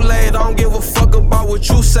my Kool-Aid. I don't give a fuck about what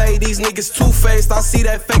you say. These niggas two-faced. I see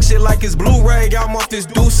that fake shit like it's Blu-ray. I'm off this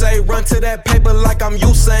Douce. Run to that paper like I'm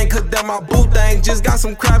Usain, cause that my boo thing. Just got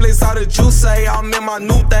some crablets out of Juice. I'm in my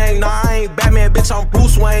new thing. Nah, I ain't Batman, bitch, I'm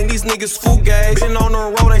Bruce Wayne. These niggas fugazi. Been on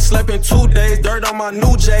the road, ain't slept in 2 days. Dirt on my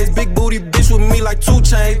new J's. Big booty bitch with me like 2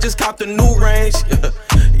 Chainz. Just copped a new range.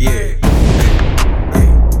 Yeah.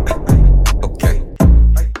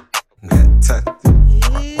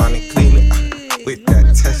 With that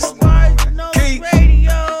test. Barz and Notez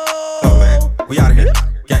Radio. Oh man, we out of here.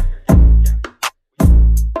 Yeah.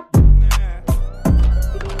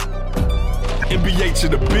 NBA to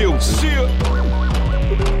the build. Shit.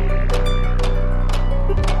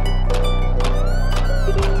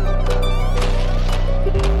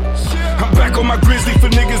 I'm back on my grizzly for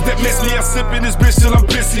niggas that miss me. I sip in this bitch till I'm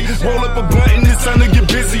pissy. Roll up a blunt and it's time to get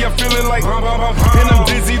busy. I'm feeling like and I'm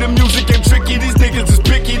dizzy. The music ain't tricky. These niggas is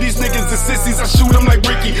picky. These niggas is sissies. I shoot them like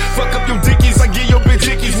Ricky. Fuck up your dickies. I get your bitch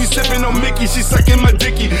hickeys. We sipping on Mickey. She sucking my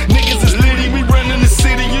dicky. Niggas is litty. We running the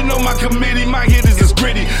city. You know my committee. My hitters is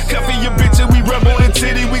gritty. Cuffy your bitch and we rub on the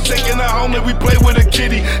titty. We taking her home and we play with a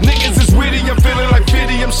kitty. Niggas is witty. I'm feeling like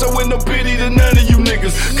 50. I'm showing no pity to none of you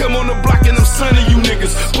niggas. Come on the block and I'm sunning you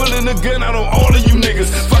niggas. Pulling a gun out on all of you niggas.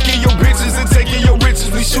 Fucking your bitches and taking your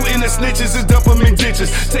riches. We shooting at snitches and dump them in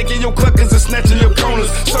ditches. Taking your cluckers and snatching your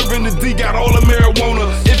corners. Serving the D, got all the marijuana.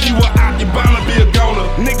 If you were out, you bound to be a goner.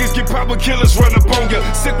 Niggas get proper killers run up on ya.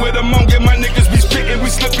 Sick with a monger, my niggas be spitting. We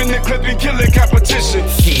slipping and clipping, killing competition.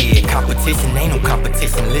 Yeah, competition. competition, ain't no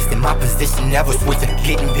competition. Listen, my position never switching.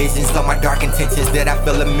 Getting visions of my dark intentions that I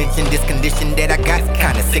feel a mention. This condition that I got's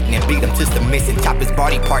kinda sickening. Beat him to submission, chop his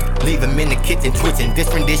body parts, leave him in the kitchen twitching. This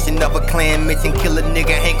rendition of a clan mission, kill a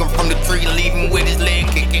nigga, hang him from the tree, leave him with his leg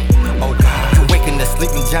kicking. Oh God, you waking the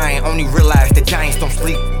sleeping giant, only realize the giants don't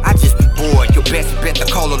sleep. I just be bored, your best bet to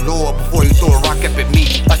call the Lord before you throw a rock up at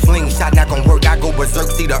me. A slingshot not gon' work, I go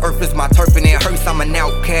berserk. See the earth is my turf and it hurts, I'm an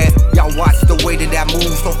outcast. Y'all watch the way that I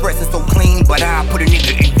move, so fresh and so clean, but I put a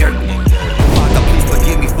nigga in dirt. Father, please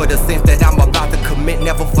forgive me for the sins that I'm about to commit.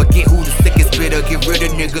 Never forget who the sickest bitter. Get rid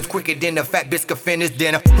of niggas quicker than the fat bitch can finish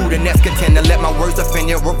dinner. Who the next contender? Let my words offend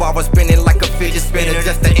you. Revolver spinning like a fidget spinner.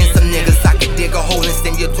 Just to end some niggas, I can dig a hole and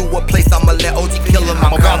send you to a place. I'ma let OG kill him.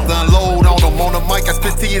 I'm about to unload on them. On the mic, I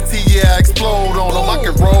spit TNT, yeah, I explode on them. I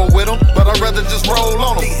can roll with them, but I'd rather just roll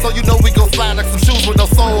on them. So you know we gon' slide like some shoes with no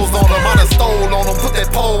soles on them. I done stole on them, put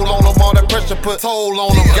that pole on them. All that pressure put toll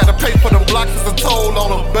on them. Gotta pay for them blocks, it's a toll on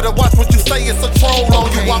them. Better watch what you say, it's a troll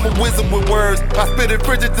on you. I'm a wizard with words. I spit it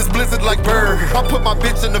frigid, this blizzard like bird. I put my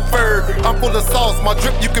bitch in the fur. I'm full of sauce, my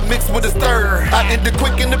drip you can mix with a stir. I end it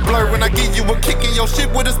quick in the blur when I give you a kick in your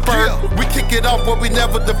shit with a spur. We kick it off, but we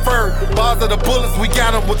never defer. Bars of the bullets, we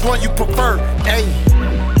got them, which one you prefer? Hey.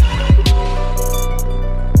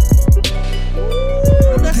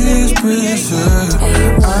 This pressure,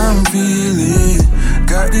 I'm feeling.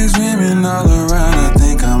 Got these women all around, I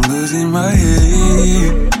think I'm losing my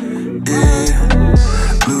head.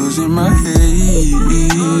 Yeah, losing my head.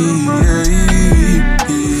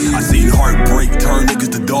 I seen heartbreak turn niggas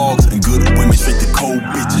to dogs and good women straight to cold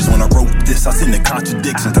bitches. When I wrote this, I seen the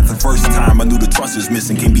contradictions. That's the first time I knew the trust is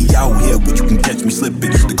missing. Can't be out here, but you can catch me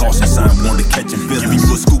slipping. The caution sign, wanted to catch and feeling. Give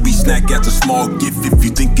you a Scooby snack as a small gift. If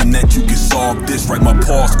you thinking that you can solve this, write my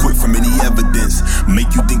pause quick from any evidence.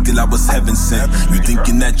 Make you think that I was heaven sent. You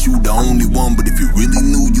thinking that you the only one, but if you really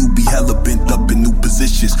knew, you'd be hella bent up in new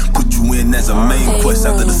positions. Put you in as a main quest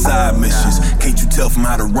after the side missions. Can't you tell from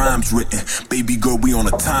how the rhyme's written? Baby girl, we on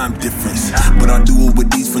a time difference. But I do it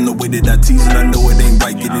with these from the way that I tease, and I know it ain't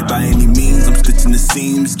right. Get it by any means. I'm stitching the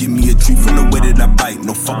seams. Give me a treat from the way that I bite.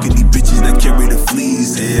 No fucking these bitches that carry the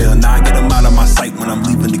fleas. Hell, now I get them out of my sight. When I'm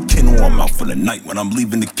leaving the kennel, I'm out for the night. When I'm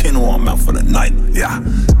leaving the kennel, I'm out for the night. Yeah.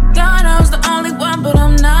 Thought I was the only one, but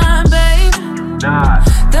I'm not, babe.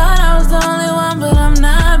 Thought I was the only one, but I'm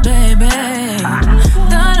not, baby.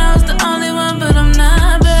 Thought I was the only one, but I'm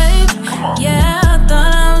not, babe. Yeah, I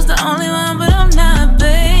thought I was the only one, but I'm not,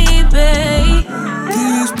 baby.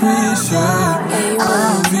 This pressure,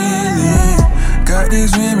 I'm feeling. Got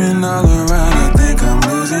these women all around, I think I'm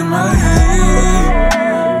losing my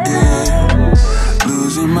head. Yeah,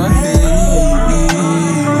 losing my head.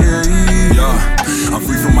 Yeah, I'm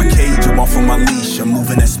free from my cage, I'm off from my leash. I'm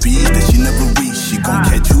moving at speed that she never reached. She gon'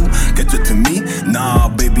 catch her to me? Nah,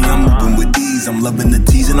 baby, I'm moving with ease. I'm loving the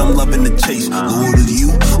tease and I'm loving the chase. Loyal to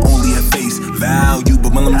you, only at face value.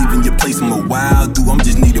 But when I'm leaving your place, I'm a wild dude. I'm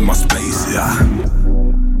just needing my space, yeah.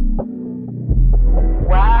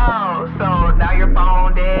 Wow, so now your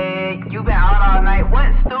phone dead. You been out all night.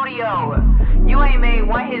 What studio? You ain't made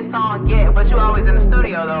one hit song yet, but you always in the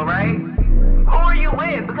studio though, right? Who are you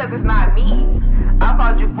with? Because it's not me. I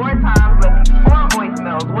called you 4 times, left you 4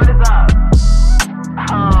 voicemails. What is up?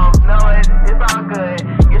 No, it's all good.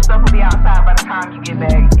 Your stuff will be outside by the time you get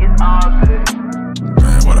back. It's all good.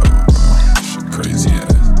 Man, whatever, bro. Shit crazy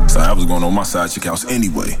ass. So I was going on my side chick house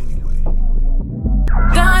anyway.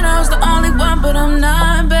 Thought I was the only one, but I'm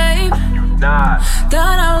not, babe.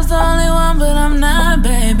 Thought I was the only one, but I'm not,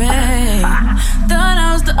 baby. Thought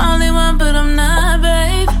I was the only one, but I'm not,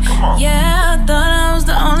 babe. Yeah, I thought I was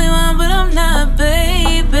the only one, but I'm not,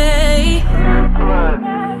 baby. Look,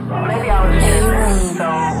 maybe I was here, so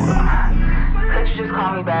could you just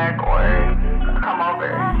call me back or come over?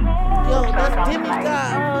 Yo, that's Jimmy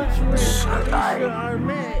God featuring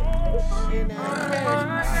Arnett in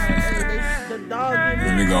the dog.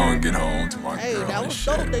 Let me go and get home to my Hey, girl. that was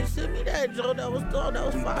dope. They sent me that, Joe. That was dope. That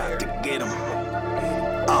was fire. To get him.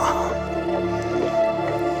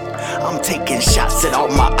 I'm taking shots at all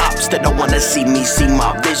my ops that don't wanna see me see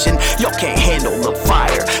my vision. Y'all can't handle the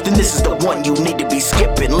fire, then this is the one you need to be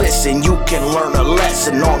skipping. Listen, you can learn a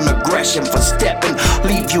lesson on aggression for stepping,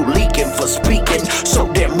 leave you leaking for speaking.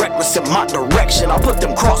 So damn reckless in my direction. I'll put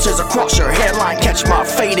them crosses across your hairline, catch my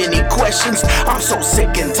fate. Any questions? I'm so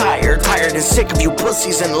sick and tired and sick of you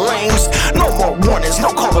pussies and lames. No more warnings,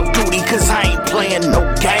 no Call of Duty, cause I ain't playing no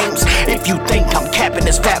games. If you think I'm capping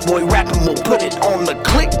this fat boy rapping, we'll put it on the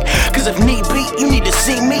click. Cause if need be, you need to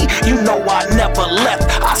see me. You know I never left.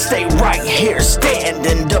 I stay right here,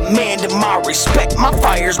 standing, demanding my respect. My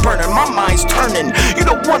fire's burning, my mind's turning. You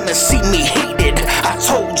don't wanna see me heated. I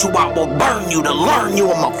told you I I will burn you to learn you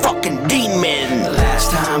I'm a fucking demon. The last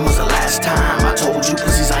time was the last time I told you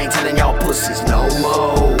pussies, I ain't telling y'all pussies no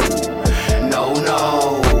more. No.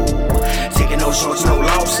 Taking no shorts, no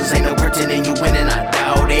losses, ain't no pretending you winning, I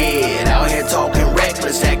doubt it. Out here talking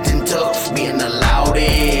reckless, acting tough, being the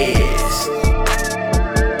loudest,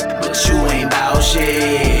 but you ain't bout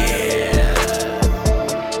shit.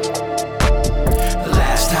 The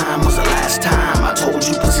last time was the last time I told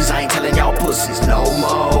you pussies, I ain't telling y'all pussies no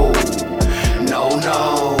more.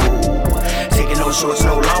 No. Taking no shorts,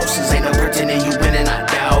 no losses, ain't no pretending you winning, I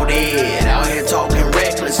doubt it. Out here talking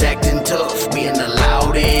reckless, acting tough, being the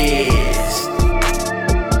loudest,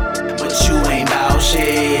 but you ain't bout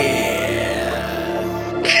shit.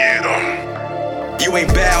 You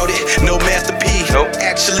ain't bout it, no masterpiece. Nope.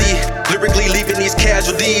 Actually, lyrically leaving these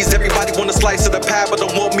casualties. Everybody want a slice of the pie, but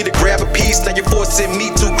don't want me to grab a piece. Now you're forcing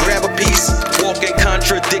me to grab a piece. Walking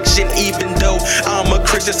contradiction, even though I'm a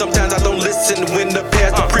Christian. Sometimes I don't listen when the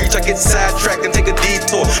pastor preach. I get sidetracked and take a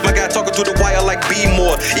detour. My guy talking through the wire like be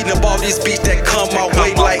more. Eating up all these beats that come my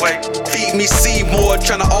way like feed me Seymour.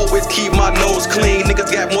 Trying to always keep my nose clean.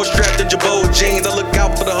 Niggas got more strapped than Jabot jeans. I look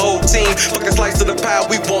out for the whole team. Fucking slice of the pie,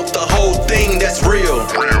 we want the whole thing. That's real.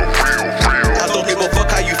 I don't give a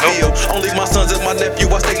fuck how you feel. Only my sons and my nephew.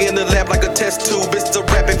 I stay in the lab like a test tube. It's a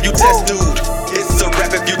rap if you test, dude. It's a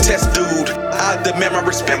rap if you test, dude. I demand my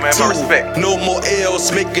respect too. No more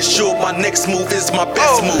L's, making sure my next move is my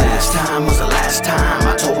best move. Last time was the last time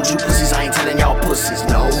I told you pussies, I ain't telling y'all pussies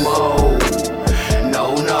no more.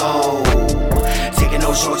 No. Taking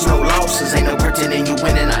no shorts, no losses, ain't no pretending you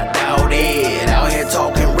winning, I doubt it. Out here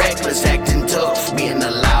talking reckless, acting tough, being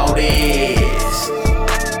the loudest,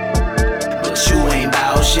 but you ain't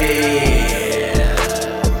bout shit.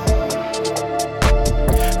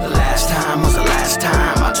 The last time was the last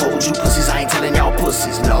time I told you pussies, I ain't telling y'all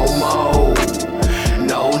pussies no more.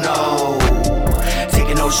 No.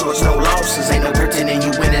 Taking no shorts, no losses, ain't no pretending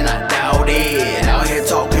you winning, I doubt it. Out here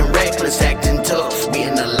talking reckless, acting tough,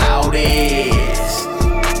 being the loudest,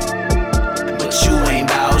 but you ain't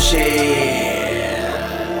bout shit.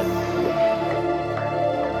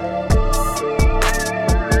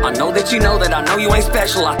 I know that you know that I know you ain't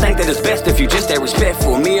special. I think that it's best if you just stay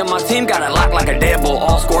respectful. Me and my team got it locked like a deadbolt.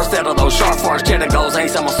 All scores settle those sharp farts, cheddar goals. Ain't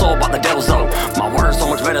sell my soul about the devil's though. My words so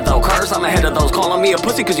much better though. Curse, I'm ahead of those. Calling me a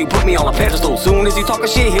pussy cause you put me on a pedestal. Soon as you talking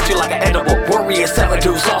shit, hit you like an edible. Warrior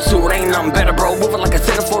 7-2 lawsuit, ain't nothing better bro. Moving like a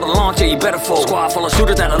center for the launch, yeah you better fold. Squad full of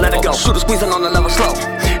shooters that'll let it go. Shooters squeezing on the level slow.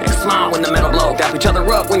 And smile when the metal blow. Dap each other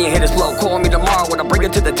up when you hit it slow. Call me tomorrow when I bring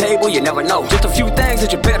it to the table, you never know. Just a few things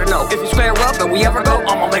that you better know. If you square up and we ever go,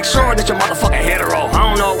 I'ma make sure that your motherfucking hetero. I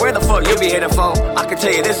don't know where the fuck you be headed for. I can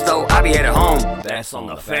tell you this though, I be headed home. That's on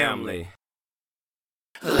the family.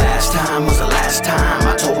 The last time was the last time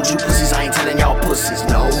I told you pussies, I ain't telling y'all pussies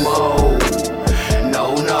no more.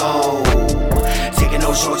 No. Taking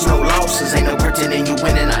no shorts, no losses, ain't no pretending you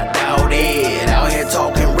winning, I doubt it. Out here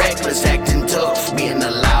talking reckless, acting tough, being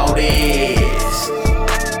the loudest,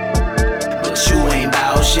 but you ain't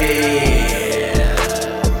bout shit.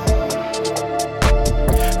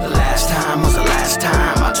 The last time was the last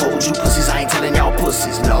time I told you pussies, I ain't telling y'all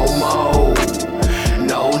pussies no more.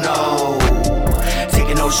 No.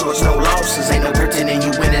 Taking no shorts, no losses, ain't no pretending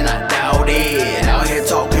you winning, I doubt it. Out here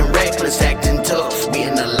talking reckless, acting tough,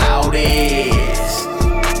 being the loudest,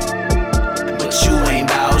 but you ain't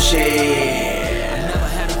bout shit. Never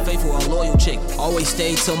had a faithful or loyal chick. Always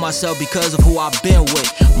stayed to myself because of who I've been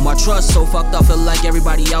with. My trust so fucked up, feel like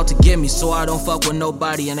everybody out to get me. So I don't fuck with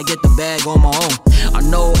nobody and I get the bag on my own. I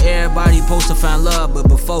know everybody supposed to find love, but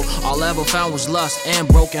before all I ever found was lust and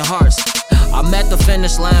broken hearts. I'm at the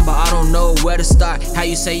finish line, but I don't know where to start. How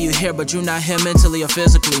you say you here, but you're not here mentally or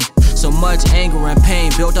physically. So much anger and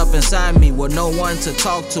pain built up inside me with no one to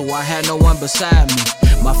talk to. I had no one beside me.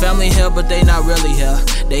 My family here, but they not really here.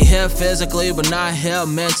 They here physically, but not here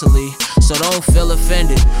mentally. So don't feel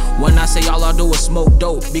offended when I say all I do is smoke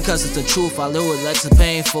dope, because it's the truth. I do it, lets the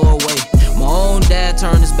pain fall away. My own dad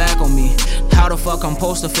turned his back on me. How the fuck I'm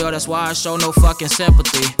supposed to feel? That's why I show no fucking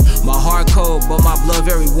sympathy. My heart cold, but my blood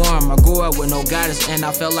very warm. I grew up with no guidance and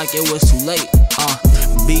I felt like it was too late.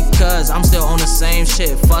 Because I'm still on the same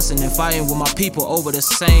shit, fussing and fighting with my people over the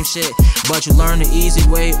same shit. But you learn the easy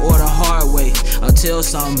way or the hard way. Until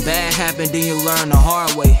something bad happened, then you learn the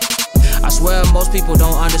hard way. I swear most people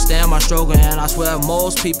don't understand my struggle, and I swear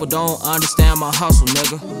most people don't understand my hustle,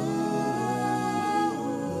 nigga.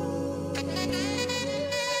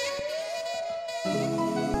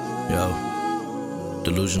 Yo,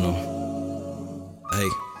 delusional. Hey.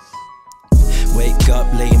 Wake up,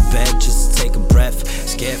 lay in bed just to take a breath.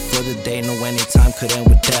 Scared for the day, know any time could end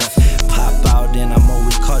with death. Pop out and I'm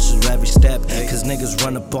always cautious when Cause niggas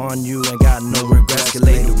run up on you and got no regrets. Get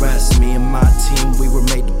laid the rest. Me and my team, we were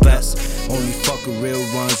made the best. Only fuck with real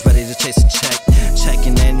ones, ready to chase a check.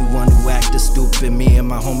 Checking anyone who acted stupid. Me and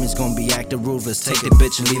my homies gon' be acting ruthless. Take the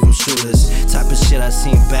bitch and leave them shoeless. Type of shit I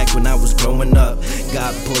seen back when I was growing up.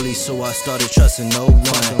 Got bullied, so I started trusting no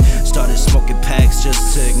one. Started smoking packs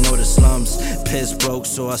just to ignore the slums. Piss broke,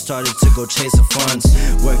 so I started to go chase the funds.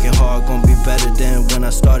 Working hard, gon' be better than when I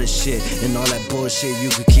started shit. And all that bullshit, you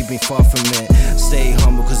could keep me far from it. Stay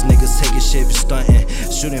humble, cause niggas taking shit, be stunting.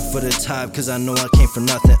 Shooting for the top, cause I know I came from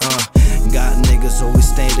nothing, Got niggas always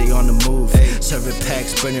staying, they on the move. Serving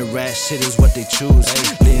packs, burning rats, shit is what they choose.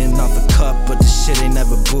 Leaning off a cup, but the shit ain't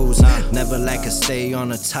never booze. Never like a stay on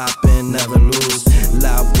the top and never lose.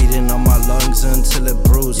 Loud beating on my lungs until it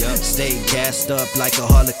bruised. Stay gassed up like a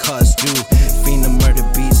Holocaust Jew. Fiend the murder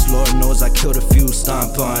beats, Lord knows I killed a few.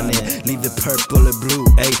 Stomp on it, leave it purple or blue.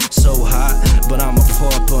 Ayy, so hot, but I'ma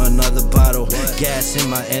pour up another bottle. Gas in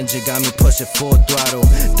my engine, got me pushing full throttle.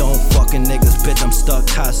 Don't fucking niggas, bitch, I'm stuck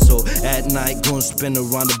hostile. At night, gon' spin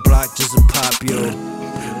around the block just to pop yo.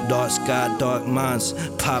 Dark sky, dark minds.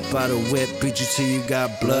 Pop out a whip, beat you till you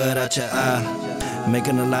got blood out your eye.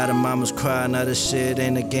 Making a lot of mamas cry. Now this shit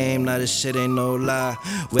ain't a game, now this shit ain't no lie.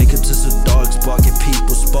 Wake up to some dogs barking,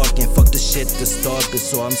 people sparking. Fuck the shit that started,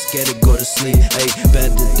 so I'm scared to go to sleep. Hey,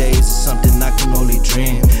 better days is something I can only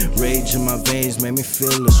dream. Rage in my veins made me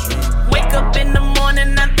feel the stream. Wake up in the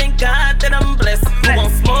morning, I thank God that I'm blessed. Who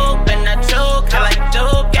won't smoke, and I choke. I like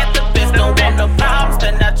dope, get the best. Don't want no problems,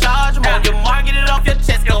 then I charge them. On your mark, get it off your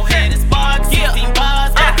chest. Go ahead and spark, 16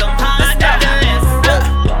 bars, gotta come high, nevertheless.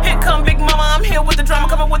 Here come Big Mama, I'm here with the drama,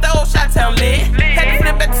 coming with the old Chi-Town lid. Had to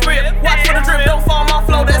flip back the script, watch for the drip, don't fall my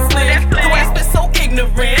flow, that's slick. The way I spit so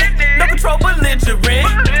ignorant, no control belligerent.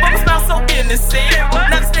 But it's not so innocent,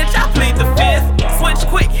 not a snitch, I plead the fifth. Switch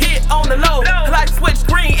quick, hit on the low, like switch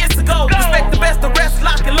green, it's a go. Respect the best, the rest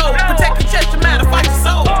lock and low. Protect your chest, your matter, fight your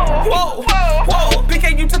soul. Whoa, whoa,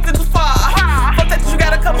 BK, you took it too far. Fuck that, you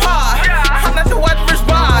gotta come hard. I'm not your average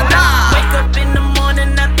bar, nah. Wake up in the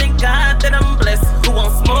morning, I thank God that I'm blessed. Who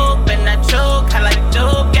won't smoke, and I choke. I like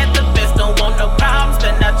dope, get the best. Don't want no problems,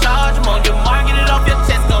 then I charge them. On your mark, get it off your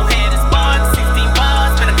chest. Go ahead and spark, 16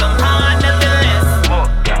 bars, better come hard, nevertheless.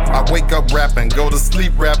 I wake up rapping, go to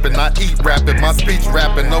sleep rapping, I eat rapping, my speech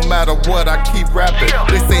rapping, no matter what, I keep rapping.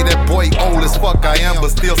 They say that boy old as fuck I am,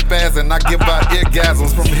 but still spazzing. I give out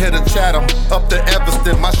orgasms from here to Chatham, up to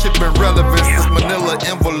Evanston. My shit been relevant since Manila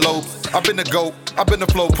envelopes. I've been the GOAT, I've been the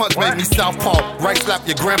flow, punch made me southpaw, right slap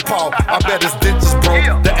your grandpa. I bet his dentures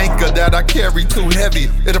broke, the anchor that I carry too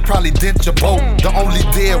heavy, it'll probably dent your boat. The only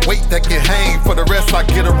dead weight that can hang, for the rest I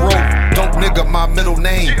get a rope. Dope nigga, my middle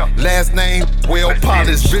name, last name, well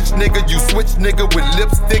polished. Rich nigga, you switch nigga with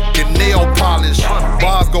lipstick and nail polish.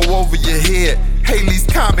 Bars go over your head, Haley's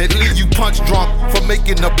comment, leave you punch drunk for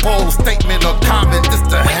making a bold statement or comment. This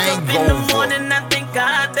the hangover. In the morning, I thank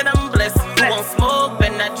God that I'm blessed. Who won't smoke,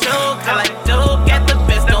 and I choke. I like dope, get the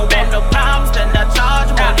best. Don't want no problems, then I charge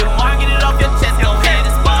them. On your mark, get it off your chest. Go ahead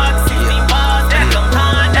and spark, 16 bars, then come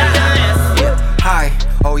hard, nevertheless. Hi,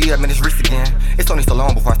 oh yeah, man, it's Reese again. It's only so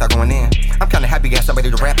long before I start going in. I'm kinda happy got somebody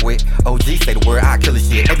to rap with. OG say the word, I kill this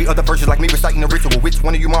shit. Every other verse is like me reciting a ritual. Which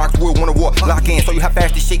one of you marks will want to war? Lock in, so you how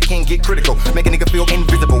fast this shit can get critical. Make a nigga feel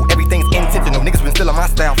invisible, everything's intentional. Niggas been stealing my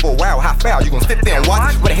style for a while. How foul, you gon' sit there and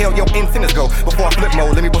watch where the hell your incentives go? Before I flip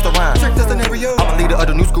mode, let me bust a rhyme. Check the scenario. I'm a leader of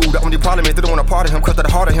the new school. The only problem is they don't want a part of him, cause of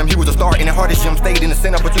the heart of him. He was a star in the hardest gym, stayed in the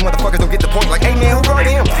center, but you motherfuckers don't get the point. Like, hey man, who guarded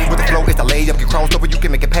him? With the flow, it's a layup, get crossed over, you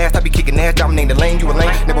can make it past. I be kicking ass, dominate the lane, you a lane.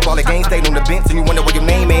 Never ball a game, stayed on the bench, and you wonder what your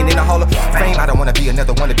name ain't in the hall of fame. I don't wanna be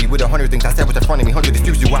another wannabe with 100 things I said was in front of me. 100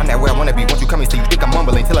 excuses, I'm not where I wanna be. Once you come and see, you think I'm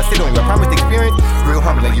mumbling till I sit on you. I promise the experience, real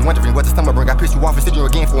humbling. You wondering what the summer bring? I piss you off and sit you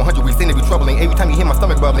again for 100 weeks. Then it be troubling. Every time you hear my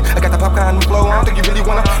stomach bubbling, I got the popcorn and flow. I don't think you really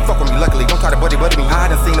wanna fuck with me. Luckily, don't try to buddy me. I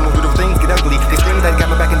done seen them little things get ugly. They scream that got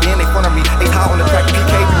my back and then they front of me. They high on the track,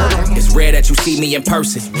 PK be murdering. It's rare that you see me in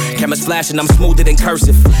person. Cameras flashing, I'm smoother than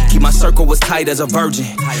cursive. Keep my circle as tight as a virgin.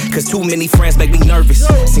 Cause too many friends make me nervous.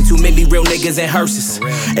 Seen too many real niggas in hearses.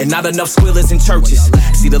 And not enough squealers in churches.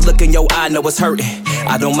 See the look in your eye, know it's hurting.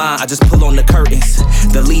 I don't mind, I just pull on the curtains.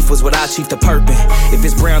 The leaf was what I chief the purpin. If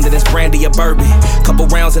it's brown, then it's brandy or bourbon. Couple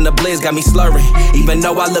rounds in the blizz got me slurring. Even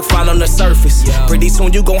though I look fine on the surface. Pretty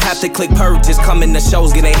soon you gon' have to click purchase. Coming to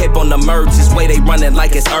shows, getting hip on the merges. Way they running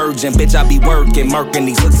like it's urgent. Bitch, I be working, murking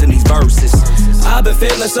these hooks and these verses. I've been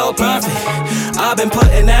feeling so perfect. I've been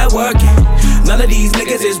putting that work in. None of these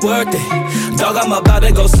niggas is worth it. Dog, I'm about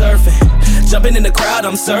to go surfing. Jumping in the crowd,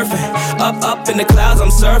 I'm surfing. Up in the clouds, I'm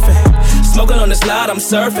surfing. Smoking on the slide, I'm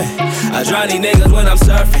surfing. I drown these niggas when I'm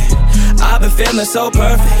surfing. I've been feeling so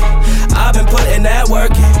perfect. I've been putting that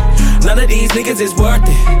work in. None of these niggas is worth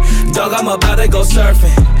it. Dog, I'm about to go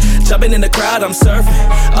surfing. Jumping in the crowd, I'm surfing.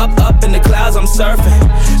 Up in the clouds, I'm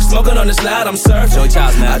surfing. Smoking on this loud, I'm surfing.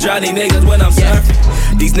 I drown these niggas when I'm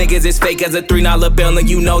surfing. These niggas is fake as a $3 bill, and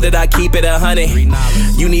you know that I keep it 100.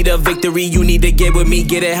 You need a victory, you need to get with me,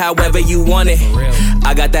 get it however you want it.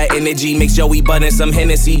 I got that energy, mix Joey Bud and some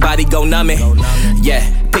Hennessy, body go numbing. Yeah,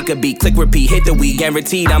 pick a beat, click repeat, hit the weed,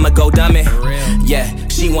 guaranteed I'ma go dumb it. Yeah,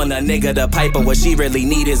 she want a nigga to pipe her, what she really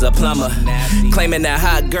need is a plumber. Claiming that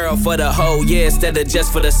hot girl for the whole year instead of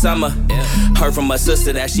just for the summer. Heard from my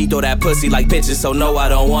sister that she throw that pussy like pitches, so no, I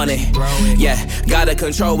don't want it. Yeah, gotta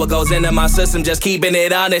control what goes into my system, just keeping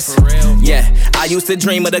it honest. Yeah, I used to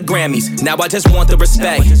dream of the Grammys, now I just want the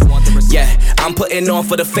respect. Yeah, I'm putting on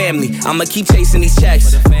for the family, I'ma keep chasing these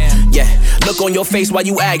checks. Yeah, look on your face while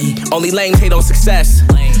you aggy, only lames hate on success.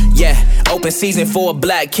 Yeah, open season for a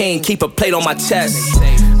black king, keep a plate on my chest.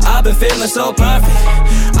 I've been feeling so perfect,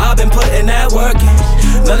 I've been putting that work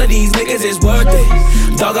in. None of these niggas is worth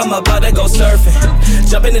it. Dog, I'm about to go surfing.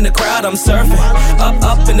 Jumping in the crowd, I'm surfing.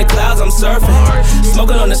 Up in the clouds, I'm surfing.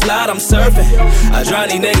 Smoking on the slide, I'm surfing. I drown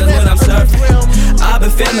these niggas when I'm surfing. I've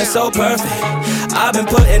been feeling so perfect, I've been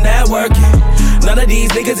putting that work in. None of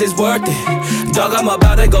these niggas is worth it. Dog, I'm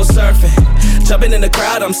about to go surfing. Jumping in the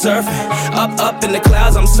crowd, I'm surfing. Up in the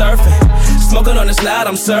clouds, I'm surfing. Smoking on the slide,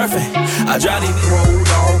 I'm surfing. I drown these rolled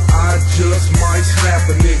off, I just might slap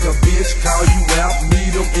a nigga. Bitch, call you out,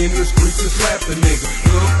 meet him in the streets to slap a nigga.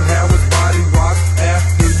 Look how his body rocks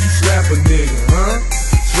after you slap a nigga, huh?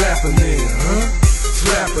 Slap a nigga, huh?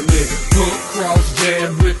 Slap a nigga. Hook, cross,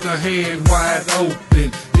 jab with the hand wide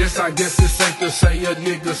open. Yes, I guess it's safe to say a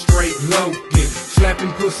nigga straight loking.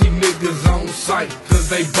 Slapping pussy niggas on sight, cause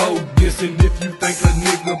they bogus. And if you think a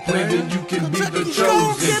nigga play, then you can be the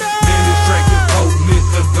chosen. Man, this track is potent,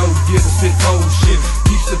 the go get a spit motion.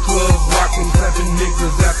 Keeps the club rockin', clapping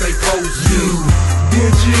niggas out they post you.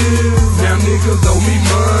 Bitches, now niggas owe me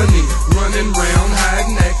money. Running round,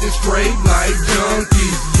 hiding, acting straight like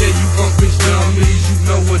junkies. Yeah, you punk bitch dummies, you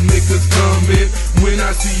know what niggas coming. When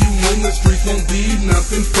I see you in the streets, won't be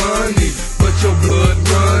nothing funny. But your blood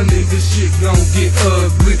running, this shit gon' get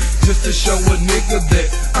ugly. Just to show a nigga that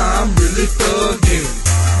I'm really thuggin'.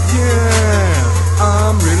 Yeah,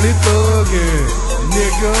 I'm really thuggin',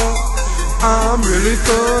 nigga. I'm really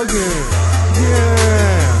thuggin'.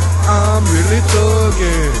 Yeah, I'm really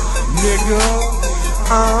thuggin', nigga.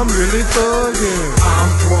 I'm really thuggin'. I'm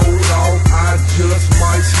thrown off, I just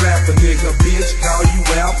might slap a nigga. Bitch, call you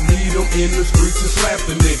out, meet him in the streets to slap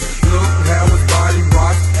a nigga. Look how his body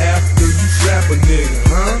rocks after you slap a nigga,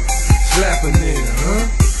 huh? Slap a nigga, huh?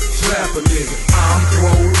 Slap a nigga. I'm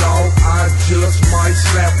thrown off, I just might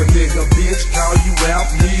slap a nigga. Bitch, call you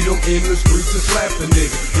out, meet him in the streets to slap a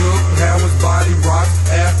nigga. Look how his body rocks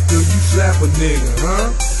after you slap a nigga,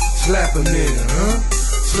 huh? Slap a nigga, huh?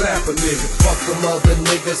 Slap a nigga. Fuck them other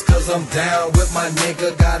niggas, cause I'm down with my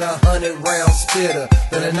nigga. Got 100-round spitter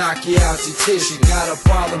that'll knock you out your tissue. Got a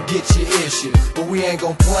problem, get your issue, but we ain't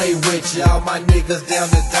gon' play with y'all. My niggas down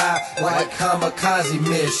to die like kamikaze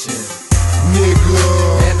mission, nigga.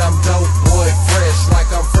 And I'm dope boy fresh, like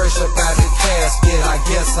I'm fresh up out the casket. I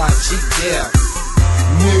guess I cheat death,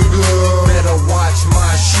 nigga. Better watch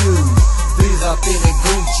my shoes, these authentic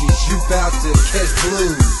Gucci's. You bout to catch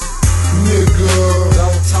blues, nigga.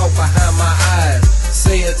 Don't talk behind my eyes,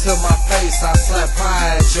 say it to my face, I slap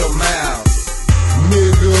pie at your mouth,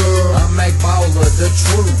 nigga. I make baller the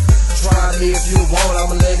truth, try me if you want,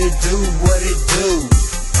 I'ma let it do what it do,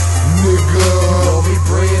 nigga. You owe me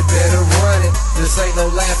bread, better run it, this ain't no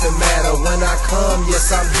laughing matter. When I come,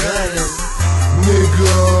 yes I'm gunning,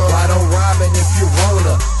 nigga. I don't robbing if you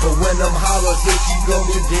wanna, but when them hollers hit you, gon'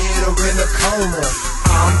 be dead or in a coma.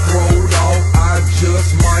 I'm thrown off, I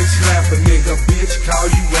just might slap a nigga. Bitch, call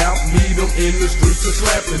you out, meet him in the streets to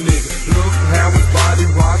slap a nigga. Look how his body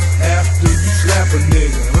rocks after you slap a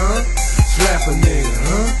nigga, huh? Slap a nigga,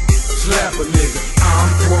 huh? Slap a nigga. I'm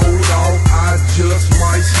thrown off, I just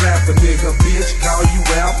might slap a nigga. Bitch, call you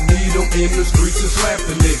out, meet him in the streets to slap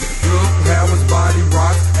a nigga. Look how his body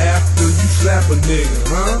rocks after you slap a nigga,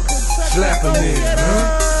 huh? Slap a nigga,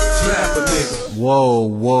 huh? Slap a nigga. Whoa,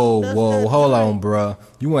 whoa, whoa. Hold on, bruh.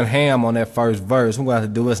 You went ham on that first verse. We're going to have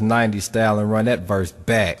to do this 90s style and run that verse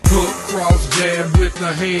back. Hook, cross, jab with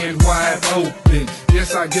the hand wide open.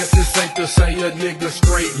 Yes, I guess it's safe to say a nigga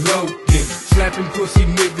straight loking. Slapping pussy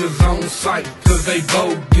niggas on sight, cause they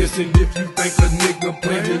bogus. And if you think a nigga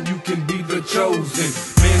play, then you can be the chosen.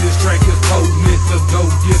 Man, this track is potent, the go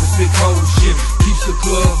get a spit potion. Keeps the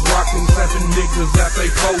club rockin', slapping niggas out they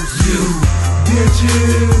post you.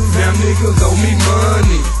 Bitches, now niggas owe me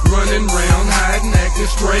money. Running round, hiding, acting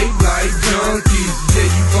straight like junkies. Yeah,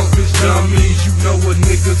 you punk bitch dummies, you know a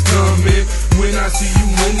nigga's coming. When I see you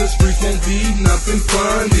in the streets, won't be nothing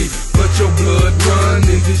funny, but your blood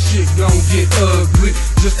running, this shit gon' get ugly,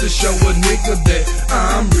 just to show a nigga that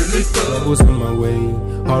I'm really thug. Troubles on my way,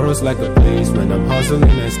 horrors like a place. When I'm hustling,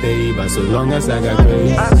 I stay, but so long as I got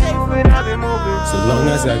grace, I've been moving, I've been moving. So long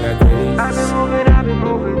as I got grace, I've been moving, I've been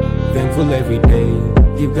moving. Thankful every day,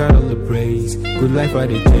 give God all the praise. Good life I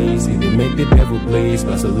they chase, it they make the devil blaze.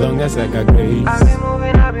 But so long as I got grace, I've been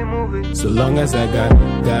moving, I've been moving. So long as I got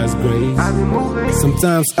God's grace, I've been moving.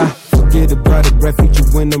 Sometimes I forget about it, refuge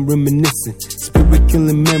when I'm reminiscing. Spirit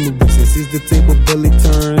killing memories, and since the table belly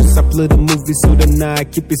turns, I play the movie so the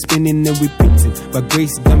night keep it spinning and repeating. By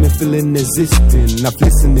grace got me feeling existing. I've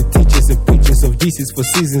listened to teachers and preachers of Jesus for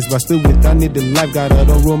seasons, but still without it the life got out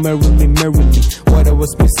on roll merrily, merrily. What I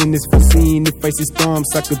was missing is foreseen. If I see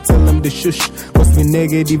storms, I could tell them to shush. What's the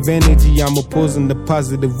negative energy? I'm opposing the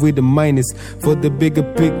positive with the minus. For the bigger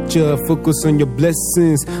picture, focus on your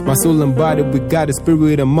blessings. My soul and body, we got a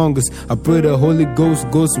spirit among us. I pray the Holy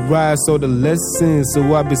Ghost rise all the lessons.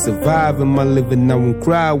 So I be surviving my living. I won't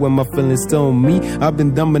cry when my feelings tell me I've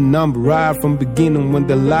been dumb and I'm right from beginning. When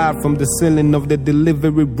the light from the ceiling of the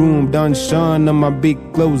delivery room done shine on my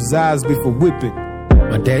big closed eyes before whipping.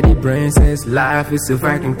 My daddy brain says life is a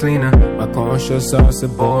vacuum cleaner. My conscious also,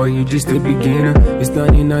 boy, you just a beginner. It's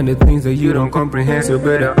stunning on the things that you don't comprehend. So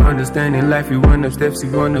better understanding life, you run up steps,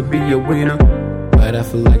 you wanna be a winner. But I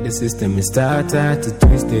feel like the system is tied to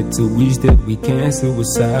twist it, to wish that we can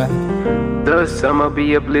suicide. Thus I'ma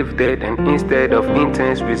be uplifted, and instead of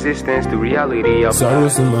intense resistance to reality, I'll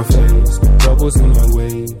sorrows in my face, troubles in my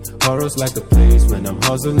way, horrors like a place. When I'm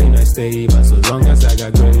hustling, I stay, but so long as I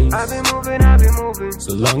got grace, I've been moving, I've been moving.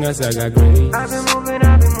 So long as I got grace, I've been moving,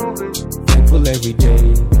 I've been moving. Thankful every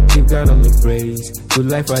day, give God all the praise. Good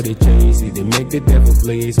life I they chase, it they make the devil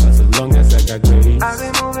blaze. But so long as I got grace, I've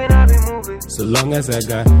been moving, I've been moving. So long as I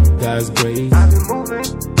got God's grace, I've been moving.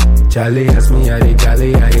 Charlie asked me how they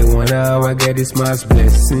galley, I didn't wonder how I get this much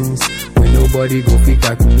blessings. When nobody go fit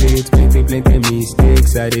calculate, plenty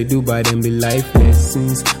mistakes, I they do by them be life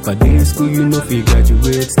lessons. But day in school you know fi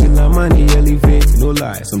graduate, still I'm money elevate, no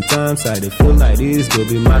lie. Sometimes I they feel like this go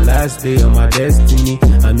be my last day of my destiny.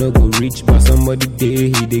 I no go reach, but somebody day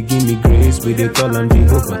he they give me grace, where they call I'm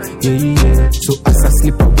Jehovah, yeah. So as I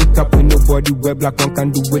sleep I wake up with nobody, where black one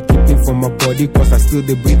can do it, keep it from my body, cause I still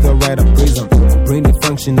they breathe alright, I praise them. Brain they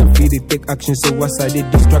function, I feel they take action, so once I they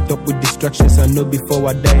distract up with distractions, I know before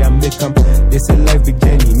I die I make them. They say life big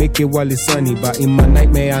journey, make it while it's sunny, but in my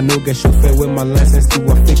nightmare I know get chauffeur with my license to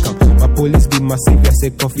a fake em. My police be my savior,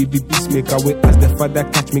 say coffee be peacemaker, wait as the father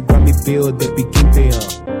catch me, grab me bill, they begin pay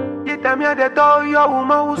Tamia de todo, yo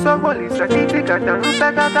uma uso bolisa, critica, tan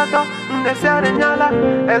tato, desea reñala,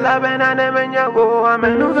 la vena de meñago, a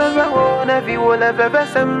menudo veo, ne vivo le bebe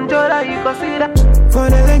sem llora y cocina.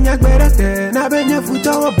 Fone leña berete, na beña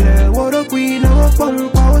futo ble, woro qui no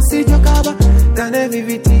pompa o si giocava, tane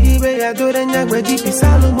viviti be adoreña gwedi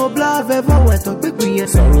pisalo mo blave vo eto big.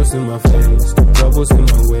 Sorrows in my face, troubles in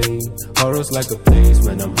my way, horrors like a place.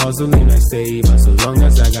 When I'm hustling I stay, but so long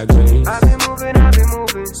as I got grace, I've been moving, I've been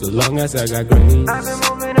moving. So long as I got grace, I've been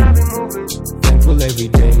moving, I've been moving. Thankful every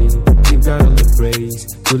day, give God all the praise.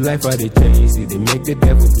 Good life I they chase, it they make the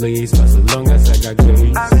devil blaze. But so long as I got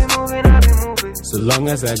grace, I've been moving, I've been moving. So long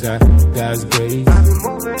as I got God's grace, I've been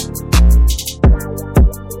moving.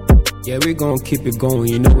 Yeah, we gon' keep it going,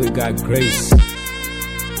 you know we got grace. The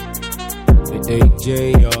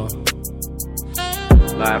AJ, y'all,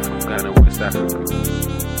 live from Ghana, West Africa.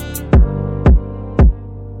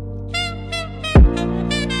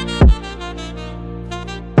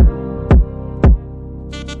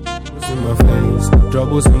 My face,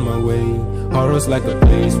 troubles in my way, horrors like a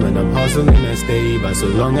place. When I'm hustling I stay, but so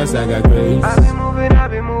long as I got grace, I've been moving,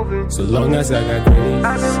 I've been moving. So long as I got grace,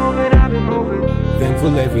 I've been moving, I've been moving.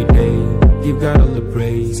 Thankful every day, give God all the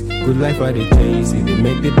praise. Good life I they chase, it they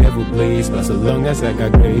make the devil blaze. But so long as I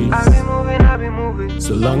got grace, I've been moving, I've been moving.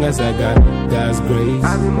 So long as I got God's grace,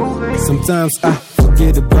 I've been moving. Sometimes I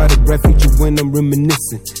forget about it, refuge when I'm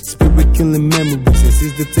reminiscing. Spirit killing memories, and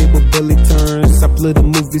since the table belly turns, I play the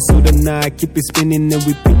movie so the night keep it spinning and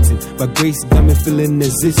repeating. But grace got me feeling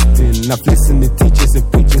existing. I've listened to teachers and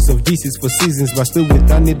preachers of Jesus for seasons, but still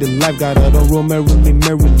without it the life got out on roll merrily.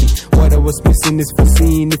 What I was missing is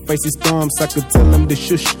foreseen. If I see storms, I could tell them to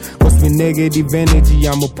shush. What's with negative energy?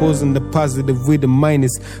 I'm opposing the positive with the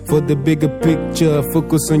minus. For the bigger picture,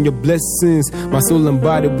 focus on your blessings. My soul and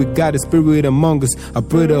body, we got a spirit among us. I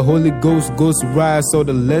pray the Holy Ghost rise all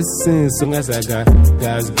the lessons. Long as I got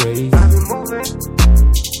God's grace, I've been moving.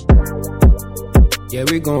 Yeah,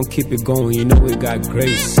 we gon' keep it going, you know we got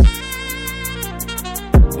grace.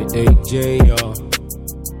 The AJ, y'all.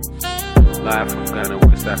 Live from Ghana,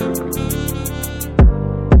 West Africa.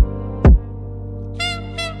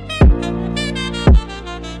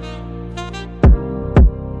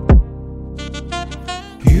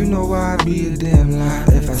 You know I'd be a damn lie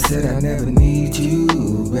if I said I never need you,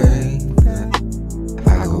 babe.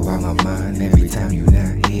 I go out my mind every time you're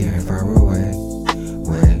not here and far away.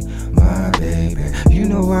 Wait, my baby. You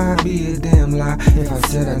know I'd be a damn lie if I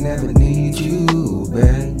said I never need you,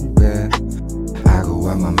 babe. I go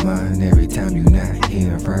out my mind every time you're not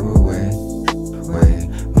here and far away. Wait,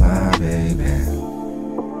 my baby.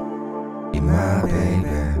 You're my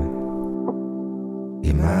baby.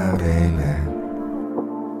 You're my baby.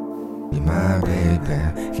 You're my baby,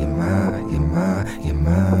 you're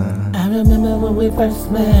my. I remember when we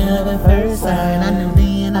first met at first sight. I knew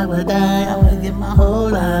then I would die. I would give my whole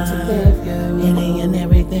life to live you. Any and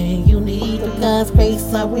everything you need. Through God's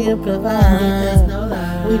grace, I will provide.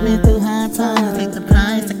 We've been through hard times, paid the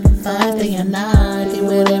price, sacrifice day and night. Did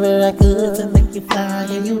whatever I could to make you fly,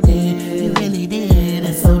 and you did, you really did,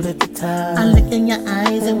 and so did the time. I look in your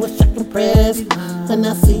eyes and wish I could press. When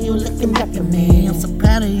I see you looking back at me, I'm so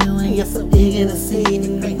proud of you and you're so eager to see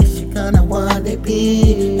the greatest you're gonna one day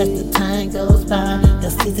be. As the time goes by, the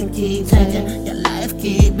season keep changing, your life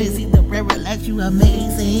keep busy. The rare relax, you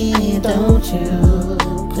amazing, don't you?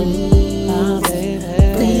 Please,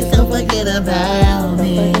 please don't forget about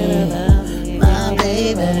me, my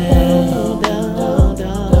baby.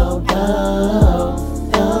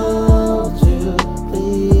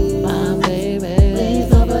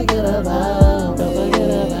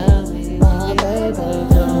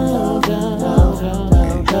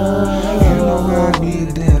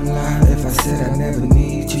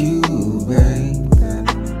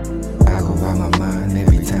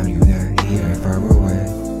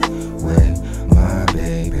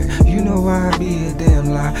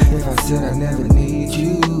 If I said I never need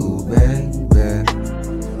you, baby,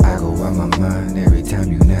 I go out my mind every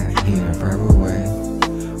time you're not here and far away.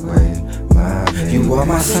 Wait, my baby. You are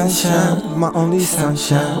my sunshine, my only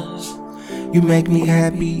sunshine. You make me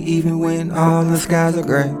happy even when all the skies are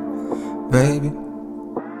gray, baby.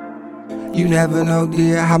 You never know,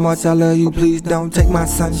 dear, how much I love you. Please don't take my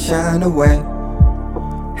sunshine away.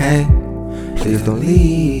 Hey, please don't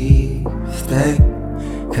leave, stay.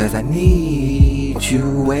 Cause I need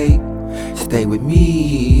you, wait. Stay with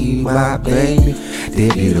me, my baby.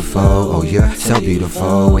 Dear beautiful, oh you're so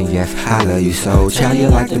beautiful. And yes, I love you so. Child, you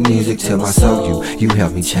like the music to my soul. You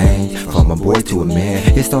helped me change from a boy to a man.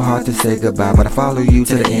 It's so hard to say goodbye, but I follow you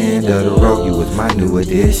to the end of the road. You was my new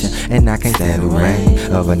addition, and I can't stand the rain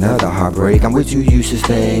of another heartbreak. I'm with you, you should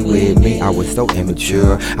stay with me. I was so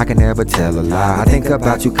immature, I can never tell a lie. I think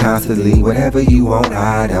about you constantly, whatever you want,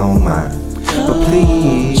 I don't mind. But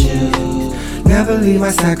please, never leave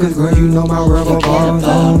my side, cause girl, you know my world revolves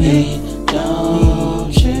on me.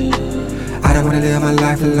 I don't wanna live my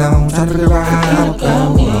life alone, try to figure out how to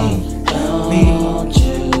go me.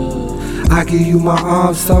 I give you my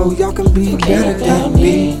all so y'all can be better than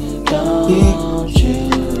me.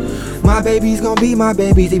 My baby's gonna be my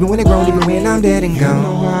babies, even when they're grown, even when I'm dead and gone. You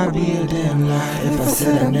know I'd be a damn lie if I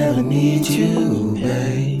said I never need you,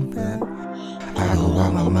 baby. I go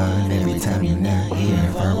out my mind every time you're not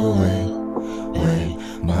here, far away. Wait,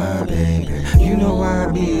 my baby. You know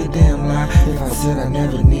I'd be a damn lie if I said I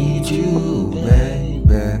never need you,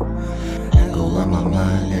 baby. I go out my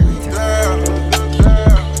mind every time. Girl,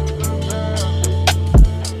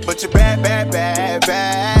 but you're bad, bad, bad,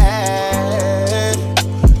 bad.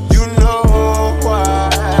 You know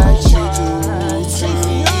what you do to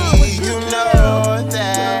me. You know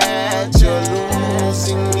that you're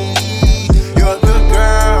losing me.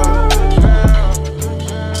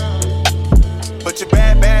 But you're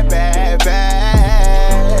bad, bad, bad,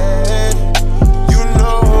 bad. You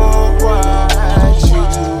know what you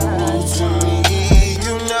do to me.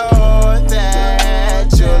 You know that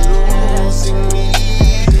you're losing me.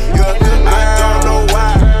 You're a good girl. I don't know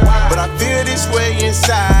why, but I feel this way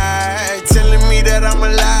inside, telling me that I'm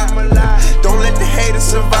alive. Don't let the haters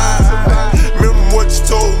survive. Remember what you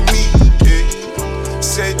told me.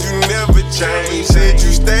 Said you never change, said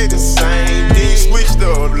you stay the same. Then you switched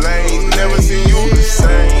up lanes, never seen you the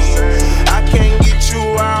same. I can't get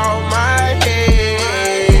you out my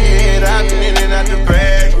head. I've been in and out the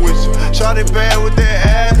bag with you. Shawty bad with that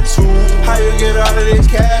attitude. How you get all of this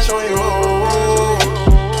cash on your own?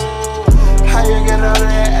 How you get all of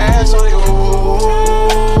that ass on your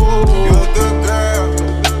own? You're a good girl.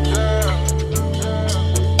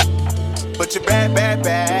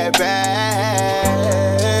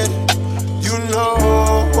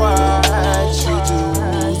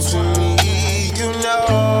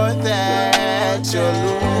 that you're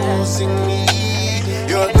losing me.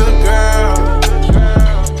 You're a good girl,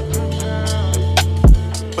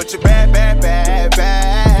 but you're bad, bad, bad, bad.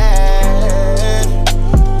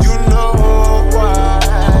 You know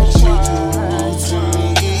what you do to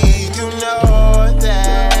me. You know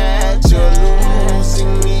that you're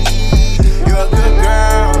losing me. You're a good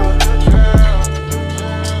girl.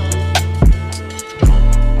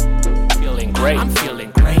 Feeling great. I'm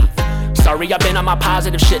feeling great. Sorry, I've been on my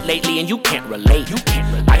positive shit lately and you can't relate.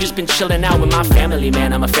 I just been chilling out with my family,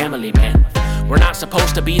 man. I'm a family man. We're not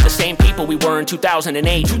supposed to be the same people we were in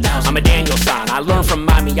 2008. I'm a Daniel sign. I learned from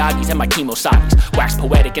my Miyagi's and my Kimosabi's. Wax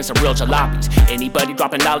poetic and some real jalopies. Anybody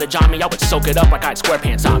dropping knowledge on me, I would soak it up like I had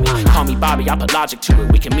SquarePants on me. Call me Bobby, I put logic to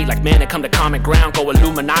it. We can meet like men and come to common ground. Go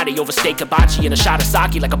Illuminati over steak hibachi and a shot of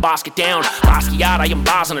sake like a boss get down. Basquiat, I am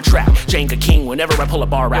Barz on the track. Jenga King whenever I pull a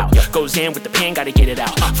bar out. Goes in with the pen, gotta get it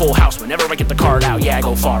out. Full house whenever I get the card out. Yeah, I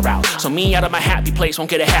go far out. So me out of my happy place won't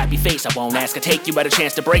get a happy face. I won't ask, I take you at a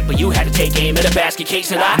chance to break, but you had to take aim at a basket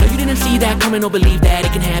case. And I know you didn't see that coming or believe that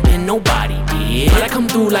it can happen. Nobody did. But I come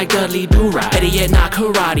through like Dudley Do-Right. Better yet, not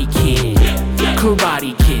Karate Kid.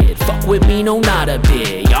 Karate Kid, fuck with me, no, not a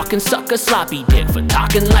bit. Y'all can suck a sloppy dick for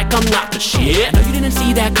talking like I'm not the shit. I know you didn't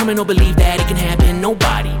see that coming or believe that it can happen.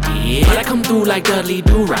 Nobody did. But I come through like Dudley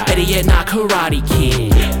Do-Right. Better yet, not Karate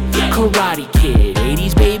Kid. Karate Kid,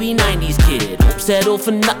 80s baby, 90s kid. Won't settle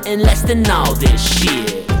for nothing less than all this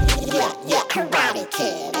shit. Yeah, Karate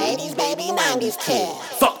Kid, 80s baby, 90s kid.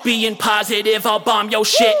 Fuck being positive, I'll bomb your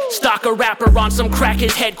shit. Stalk a rapper on some crack,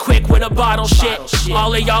 his head quick with a bottle shit.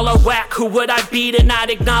 All of y'all are whack, who would I be to not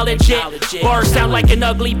acknowledge it? Bars sound like an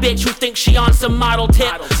ugly bitch who thinks she on some model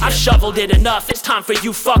tip. I shoveled it enough, it's time for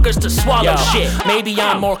you fuckers to swallow shit. Maybe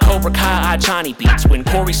I'm more Cobra Kai, Johnny beats. When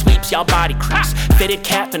Corey sweeps, y'all body crease. Fitted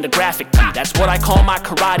cap and a graphic tee, that's what I call my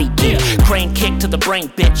karate gear. Crane kick to the brain,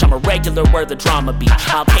 bitch, I'm a regular where the drama be.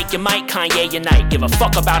 I'll take your mic, Kanye unite. Give a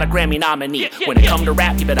fuck about a Grammy nominee. When it come to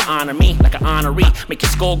rap, you better honor me like an honoree. Make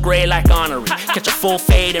your skull gray like honoree. Catch a full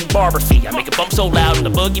fade and barber fee. I make it bump so loud in the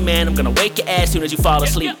boogeyman, I'm gonna wake your ass soon as you fall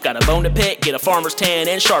asleep. Got a bone to pick, get a farmer's tan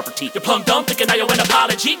and sharper teeth. You're plumb dumb thinking I owe an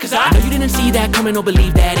apology, cause I know you didn't see that coming or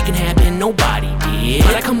believe that it can happen. Nobody did.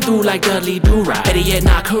 But I come through like Dudley Do-Right. Better yet,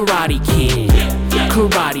 not Karate Kid.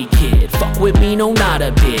 Karate Kid, fuck with me, no, not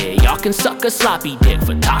a bit. Y'all can suck a sloppy dick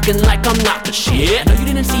for talking like I'm not the shit. No, you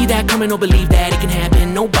didn't see that coming or believe that it can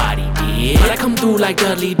happen. Nobody did. But I come through like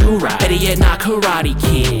Dudley Do-Right. Better yet, not Karate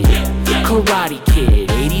Kid. Karate Kid,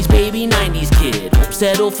 80s baby, 90s kid. Won't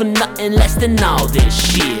settle for nothing less than all this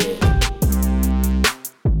shit.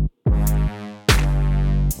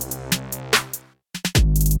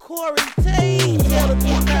 Corey T, tell the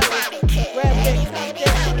people grab that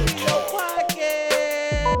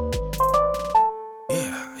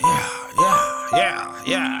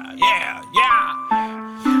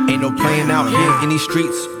Ain't no playing out here in these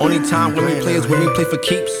streets. Only time when we play is when we play for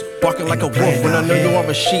keeps. Barking like a wolf when I know you are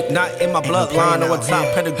a sheep. Not in my bloodline or a top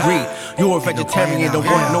pedigree. You a vegetarian, don't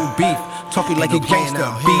want no beef. Talking like a gangster,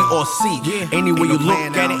 B or C. Any way you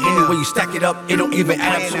look at it, any way you stack it up, it don't even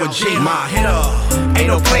add up to a G. My hitter, ain't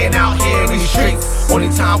no playing out here in these streets. Only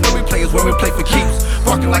time when we play is when we play for keeps.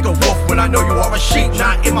 Barking like a wolf when I know you are a sheep.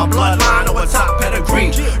 Not in my bloodline or a top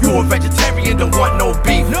pedigree. You a vegetarian, don't want no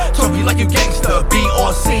beef. Talking like you gangster, B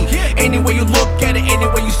or C. Any way you look at it, any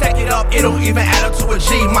way you stack it up, it don't even add up to a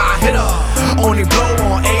G. My hitter, only blow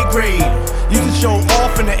on A grade. You can show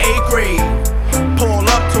off in the 8th grade. Pull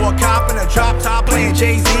up to a cop in a drop top playing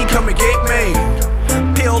Jay-Z, come and get me.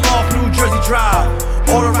 Peel off New Jersey Drive.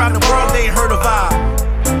 All around the world they heard of I.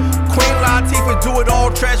 Queen Latifah do it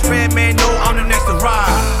all, trash man, know I'm the next to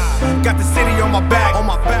ride. Got the city on my back,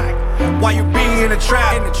 While you be in the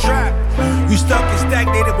trap, You stuck and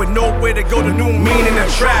stagnated with nowhere to go, the new mean in the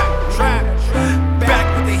trap. Back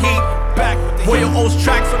with the heat, Boy, your old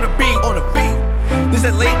tracks on the beat, This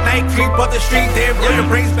a late night creep up the street, then bring your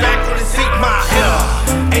brains back on the seat. My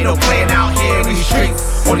hitter, ain't no playing out here in these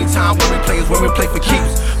streets. Only time when we play is when we play for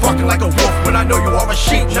keeps. Barking like a wolf when I know you are a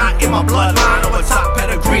sheep. Not in my bloodline or a top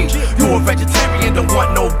pedigree. You a vegetarian, don't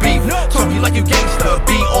want no beef. Talking like you gangster,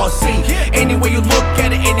 B or C. Any way you look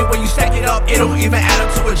at it, any way you stack it up, it don't even add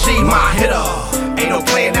up to a G. My hitter, ain't no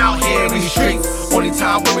playing out here in these streets. Only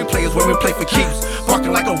time when we play is when we play for keeps.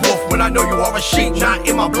 Barking like a wolf when I know you are a sheep. Not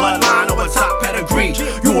in my bloodline or a top pedigree.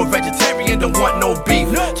 You a vegetarian, don't want no beef.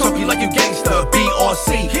 Talking like you gangster, B or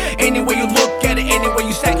C. Any way you look at it, any way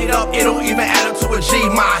you stack it up, it don't even add up to a G.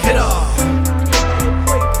 My hitter.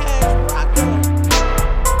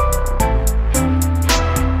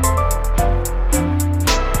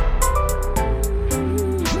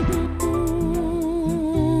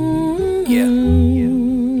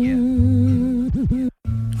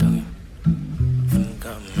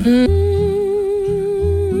 It's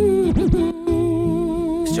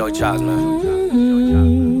Joey Chops, man.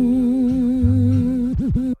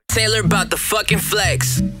 Taylor about the fucking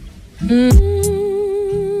flex. I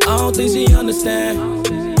don't think she understand.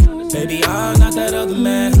 Baby, I'm not that other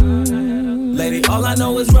man. Lady, all I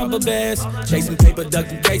know is rubber bands. Chasing paper,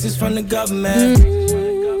 ducking cases from the government.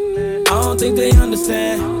 I don't think they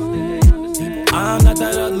understand. I'm not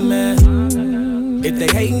that other man. If they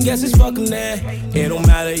hatin', guess it's fuck 'em then. It don't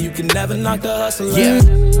matter, you can never knock the hustle. Yeah.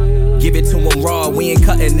 Give it to them raw, we ain't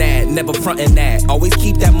cutting that, never frontin' that. Always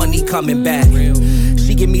keep that money coming back.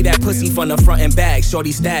 She give me that pussy from the front and back.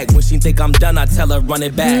 Shorty stack, when she think I'm done, I tell her run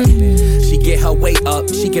it back. She get her weight up,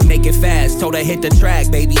 she can make it fast. Told her hit the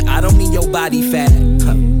track, baby, I don't need your body fat.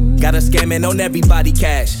 Got her scamming on everybody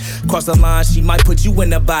cash. Cross the line, she might put you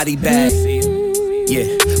in the body bag. Yeah,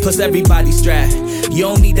 plus everybody strapped. You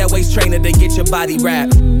don't need that waist trainer to get your body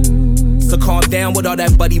wrapped. So calm down with all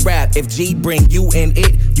that buddy rap. If G bring you in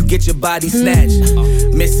it, you get your body snatched.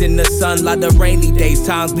 Missing the sun, lot of rainy days.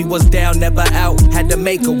 Times we was down, never out, had to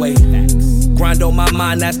make a way. Grind on my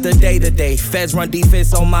mind, that's the day to day. Feds run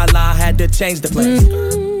defense on my line, had to change the play.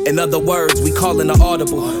 In other words, we callin' the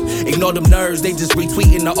audible. Ignore them nerves, they just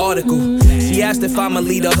retweeting the article. She asked if I'ma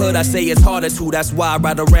lead the hood, I say it's harder to. That's why I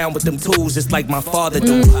ride around with them tools, just like my father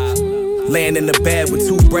do. Laying in the bed with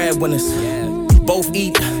two breadwinners. Both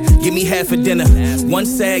eat, give me half for dinner. One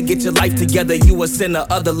said, get your life together, you a sinner.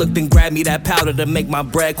 Other looked and grabbed me that powder to make my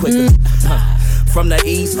bread quicker. From the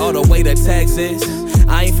east all the way to Texas,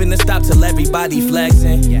 I ain't finna stop till everybody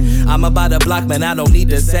flexing. I'm about a block, man, I don't need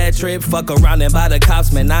the sad trip. Fuck around and buy the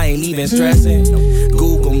cops, man, I ain't even stressing.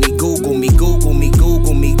 Google me, Google me, Google me,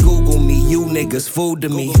 Google me, Google me. You niggas food to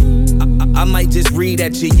me. I might just read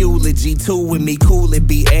at your eulogy too with me. Cool it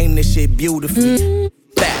be, aim this shit beautifully.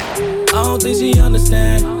 Back. I don't think she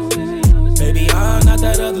understand. Baby, I'm not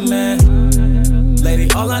that other man. Lady,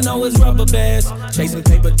 all I know is rubber bands. Chasing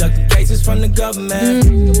paper, ducking cases from the government.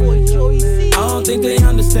 I don't think they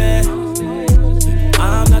understand.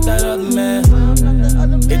 I'm not that other man.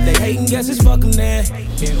 If they hatin', guess it's fuck 'em then.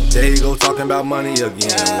 There you go talking about money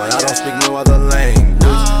again, but I don't speak no other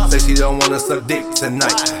language. Say she don't wanna suck dick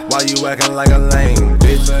tonight. Why you acting like a lame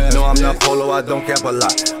bitch? No, I'm not polo, I don't cap a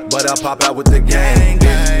lot, but I pop out with the gang,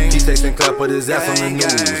 bitch. He texting clap, put his ass on the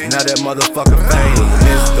news. Now that motherfucker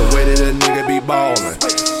famous. The way that a nigga be ballin'.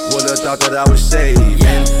 Would've thought that I was shaving.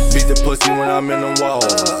 Beat the pussy when I'm in the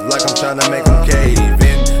walls, like I'm tryna make him cave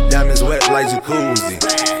in. Diamonds wet like jacuzzi,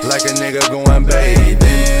 like a nigga going bathing.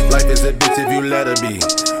 Life is a bitch if you let her be,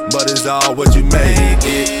 but it's all what you make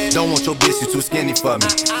it. Don't want your bitch, you too skinny for me.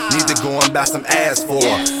 Need to go and buy some ass for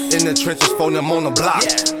her. In the trenches, phone them on the block,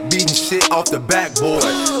 beating shit off the backboard.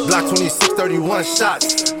 Block 26, 31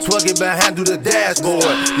 shots. 12 get behind, do the dashboard.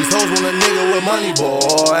 These hoes want a nigga with money, boy,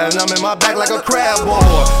 and I'm in my back like a crab board.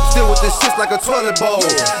 Still with this shit like a toilet bowl.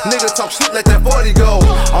 Niggas talk shit, let that 40 go.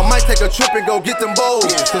 I might take a trip and go get them bowls,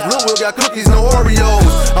 cause Lil Will got cookies, no Oreos.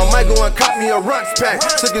 I might go and cop me a runch pack.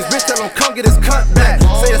 Took his bitch, tell him come get his cunt back.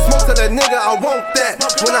 Say it smoke to that nigga, I want that.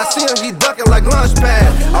 When I see him, he ducking like lunch pad.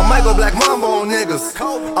 I might go black mamba on niggas.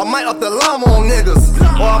 I might up the llama on niggas.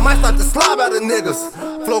 Or I might start to slob out of niggas.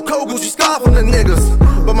 Flow cold Gucci scarf on the niggas.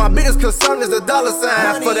 But my biggest concern is the dollar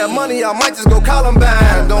sign. For that money, I might just go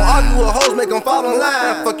Columbine. Don't argue with hoes, make them fall in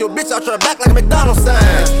line. Fuck your bitch out your back like a McDonald's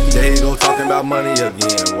sign. There you go talking about money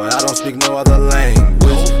again. Well, I don't speak no other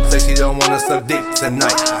language. Say she don't wanna suck dick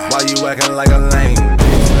tonight. Why you acting like a lame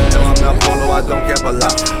bitch? No, I'm not polo, I don't cap a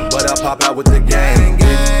lot, but I pop out with the gang,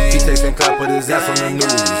 bitch. He texting clap, put his ass on the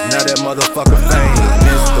news. Now that motherfucker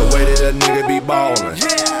famous. The way that a nigga be ballin'.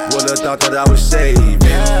 Would've thought that I was shaving.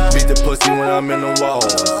 Beat the pussy when I'm in the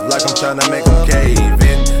walls, like I'm tryna make him cave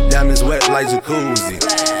in. Diamonds wet like jacuzzi,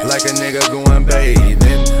 like a nigga going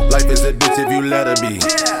bathing. Life is a bitch if you let her be,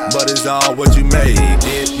 but it's all what you made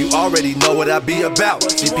it. You already know what I be about.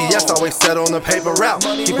 GPS always set on the paper route.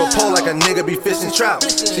 Keep a pole like a nigga be fishing trout.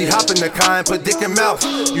 She hop in the car and put dick in mouth.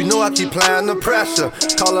 You know I keep playing the pressure.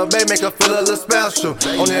 Call her babe, make her feel a little special.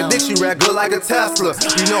 On that dick she rap good like a Tesla.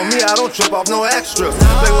 You know me, I don't trip off no extras.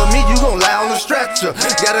 Play with me, you gon' lie on the stretcher.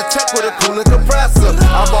 Got a tech with a cooling compressor.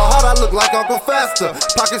 I ball hard, I look like Uncle Fester.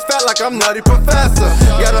 Pockets fat like I'm Nutty Professor.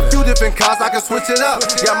 Got a few different cars, I can switch it up.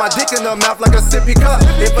 Got my dick in her mouth like a sippy cup.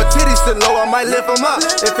 If a titty sit low, I might lift them up.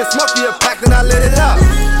 If it's smoky a pack, then I let it up.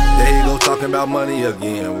 There you go talking about money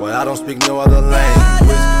again. Well, I don't speak no other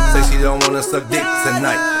language. Say she don't wanna suck dick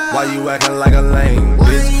tonight. Why you acting like a lame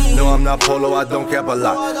bitch? No, I'm not polo, I don't cap a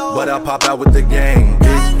lot, but I pop out with the gang,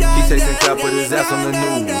 bitch. He chasing clap with his ass on the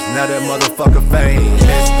news. Now that motherfucker famous.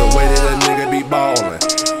 The way that a nigga be ballin'.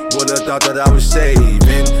 Would've thought that I was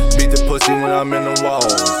shaving. Beat to pussy when I'm in the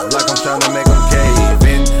walls. Like I'm trying to make them cave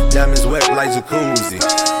in. Diamonds wet like jacuzzi.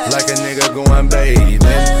 Like a nigga going bathing.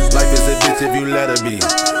 Life is a bitch if you let her be.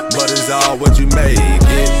 But it's all what you make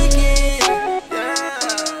it.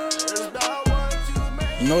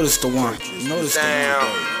 Notice the one. Notice the one.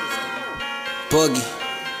 Boogie.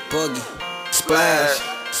 Boogie. Splash.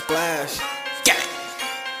 Splash. Get it.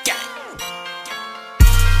 Get it.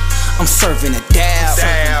 I'm serving a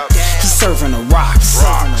dab. He's serving a rocks.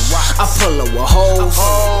 I pull up with hoes.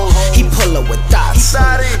 He pull up with dots.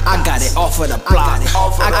 I got it off of the block.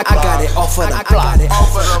 I got it off of the block.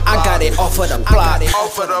 I got it off of the block.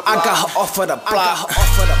 I got her off of the block.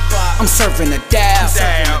 I'm serving a dab.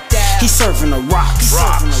 He serving a rocks.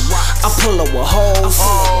 I pull up with hoes.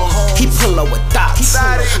 He pull up with dots.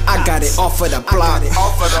 I got it off of the block.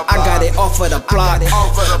 I got it off of the block.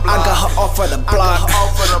 I got her off of the block.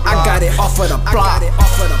 I got it off of the block.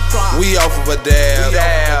 We off of a dab.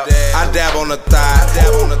 I dab on the thigh.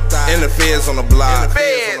 And the feds on the block.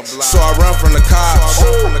 So I run from the cops.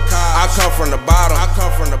 I come from the bottom.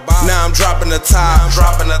 Now I'm dropping the top.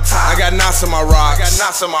 I got knots in my rocks.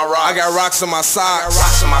 I got rocks in my socks.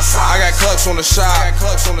 I got clucks on the shop.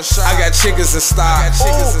 I got chickens in stock.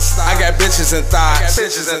 I got bitches in thighs.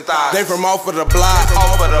 They from off of the block.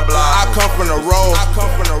 I come from the road.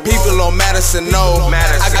 People on Madison know.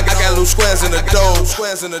 I got loose squares in the dough.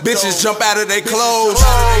 Bitches jump out of their clothes.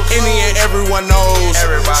 Any and everyone knows.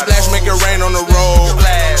 Splash make it rain on the road.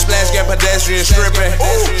 Splash got pedestrian stripping.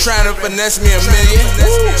 Trying to finesse me $1 million.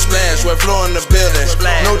 Splash with floor in the building.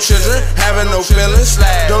 No children, having no feelings.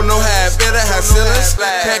 Don't know how I feel it, how ceilings.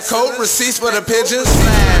 Pack coat, receipts for the pigeons.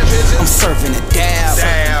 I'm serving a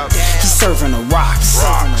dab. He's serving a rocks.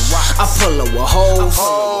 I pull up with hoes.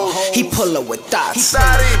 He pull up with dots.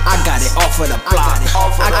 I got it off of the block.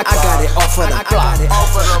 I got it off of the block.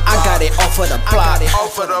 I got it off of the block.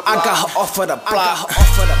 I got her off of the block.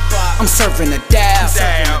 I'm serving a dab.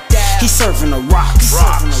 He's serving a rocks.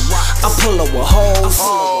 I pull up with hoes.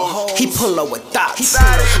 He pull up with dots.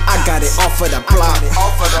 I got it off of the block.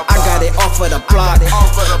 I got it off of the block.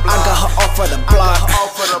 I got her off of the block.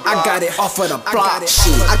 I got it off of the block.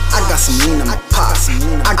 Shit, I got some lean in my pot.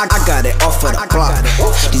 I got it off of the block.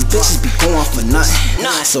 These bitches be going for nothing,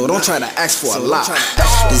 so don't try to ask for a lot.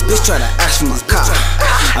 This bitch try to ask for my car.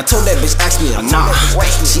 I told that bitch ask me a nah.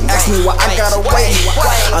 She asked me why I gotta wait.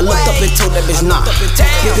 I looked up and told that bitch nah.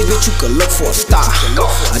 Bitch, you could look for a star.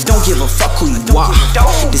 I don't give a fuck who you are.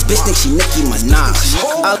 This bitch thinks she Nicki Minaj.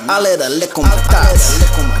 I let her lick on my thighs.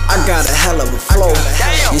 I got a hell of a flow,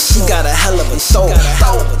 and she got a hell of a soul.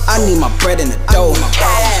 I need my bread in the dough.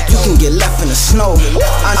 You can get left in the snow.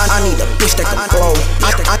 I need a bitch that can blow.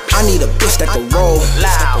 I need a bitch that can roll.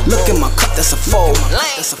 Look at my cup, that's a fold.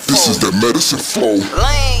 This is that medicine flow.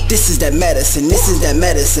 This is that medicine, this is that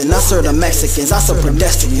medicine. I serve the Mexicans, I serve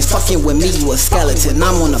pedestrians. Fucking with me, you a skeleton.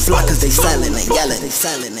 I'm on the block cause they selling and yelling.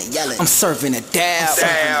 I'm serving a dab.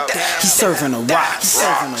 He's serving a rocks.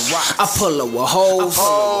 I pull up with hoes.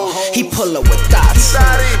 He pull up with dots.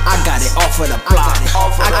 I got it off of the block.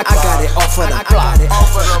 I got it off of the block.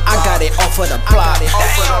 I got it off of the block.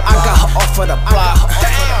 I got her off of the block.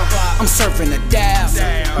 I'm serving a dab.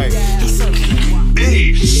 He's serving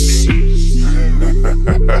Beast.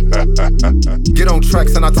 Get on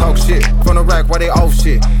tracks and I talk shit. From the rack where they off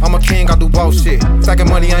shit. I'm a king, I do bullshit. Stacking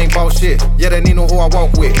money, I ain't boss shit. Yeah, they need know who I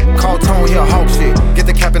walk with. Call Tone, yeah, hawk shit. Get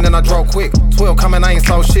the cap and then I draw quick. 12 coming, I ain't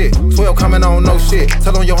saw shit. 12 coming, I don't know shit.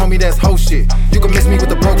 Tell on your homie that's hoe shit. You can miss me with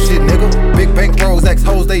the broke shit, nigga. Big bank rolls,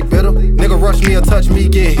 ex-hoes, they bitter. Nigga rush me or touch me,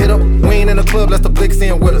 get hit up. We ain't in the club, let's the Blicks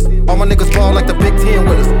in with us. All my niggas ball like the Big Ten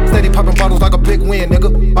with us. Steady popping bottles like a big win,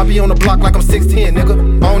 nigga. I be on the block like I'm 6'10",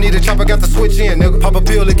 nigga. I don't need a chopper, got the switch in, nigga. Pop a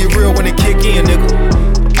pill to get real when it kick in, nigga.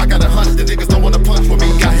 I got 100, the niggas don't wanna punch with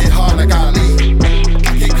me. I hit hard like Ali.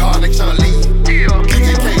 I kick hard like Sean Lee.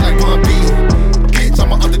 DJK like Bun B. Bitch,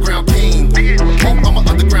 I'm an underground king. Hope I'm an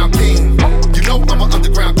underground king. You know I'm an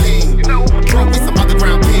underground king. Bro, we some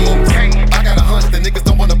underground kings. I got 100, the niggas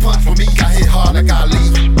don't wanna punch with me. I hit hard like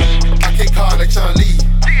Ali. I kick hard like Sean Lee.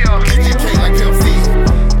 DJK like Pimp C.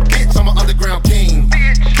 Bitch, I'm an underground king.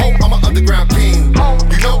 Hope I'm an underground king.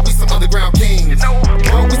 You know we some underground kings.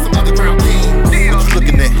 Bro, we some underground kings. What you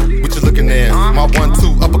looking at? What you looking at? My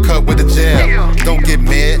 1-2 uppercut with a jab. Don't get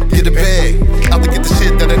mad, get a bag. Out to get the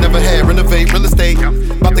shit that I never had. Renovate real estate.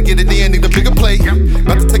 About to get it in, need a bigger plate.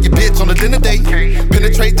 About to take your bitch on a dinner date.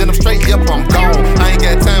 Penetrate, then I'm straight, yep, I'm gone. I ain't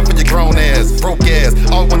got time for your grown ass, broke ass.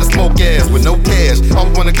 All wanna smoke ass with no cash. All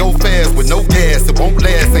wanna go fast with no gas. It won't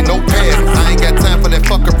last, ain't no pass. I ain't got time for that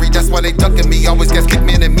fuckery, that's why they ducking me. Always got stick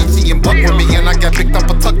man and Michi and buck with me. And I got picked up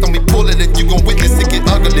or tucked on me, pulling it. You gon' witness it get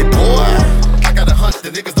ugly, boy. I got 100, the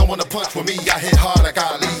niggas don't wanna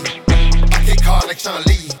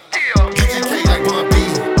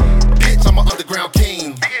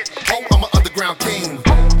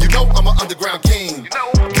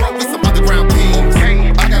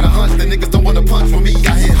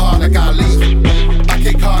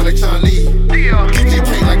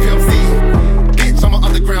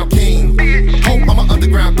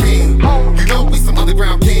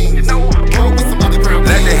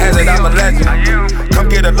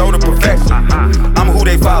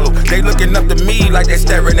looking up to me like they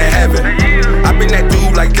staring at heaven. I been that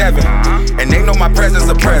dude like Devin, and they know my presence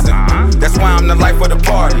a present. That's why I'm the life of the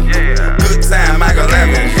party. Good time, Mike 11.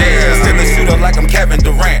 Yeah, still a shooter like I'm Kevin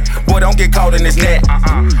Durant. Boy, don't get caught in this net.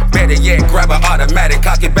 Better yet, grab an automatic,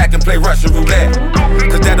 cock it back and play Russian roulette.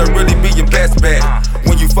 Cause that'll really be your best bet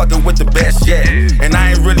when you fucking with the best yet. And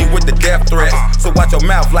I ain't really with the death threats, so watch your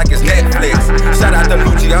mouth like it's Netflix. Shout out to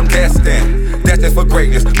Lucci, I'm destined for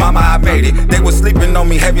greatness. Mama, I made it. They was sleeping on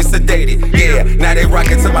me, heavy sedated. Yeah, now they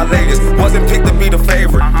rockin' to my latest. Wasn't picked to be the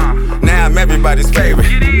favorite. Now I'm everybody's favorite.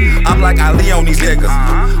 I'm like Ali on these niggas.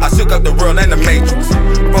 I shook up the world and the Matrix.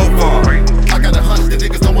 Both on. I got 100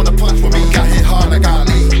 niggas don't wanna punch with me. I hit hard like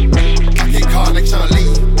Ali. I hit hard like Sean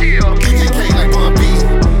Lee. DJK like Bun B.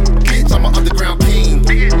 Bitch, I'm an underground king.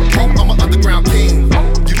 Hope I'm an underground king.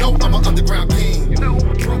 You know I'm an underground king.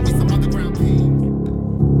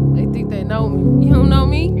 They know me. You don't know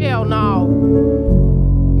me? Hell no.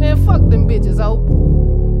 Man, fuck them bitches, oh.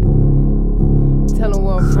 Tell them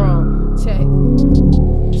where I'm from. Check.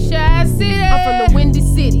 Shy City. I'm from the Windy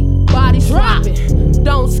City. Body dropping.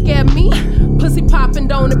 Don't scare me. Pussy popping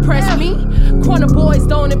don't impress me. Corner boys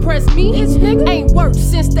don't impress me. Ain't worked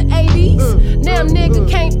since the 80s. Damn nigga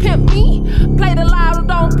can't pimp me. Play the loud or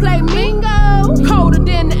don't play me. Colder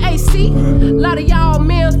than the AC. Lot of y'all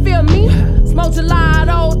men feel me. Smoke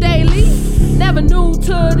gelato daily. Never new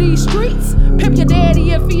to these streets. Pimp your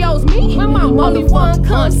daddy if he owes me. Only one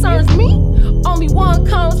concerns me. Only one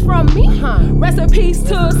comes from me. Rest in peace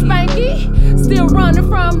to Spanky. Still running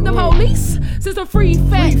from the police. Since a free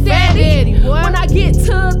fat daddy. When I get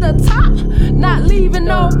to the top, not leaving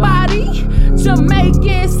nobody.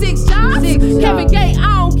 Jamaican 6 jobs. Kevin Gate,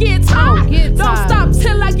 I don't get tired. Don't stop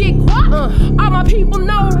till I get guap. All my people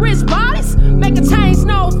know rich bodies. Make a change,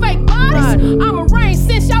 no fake bodies. I'm a reign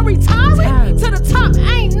since y'all retired. To the top,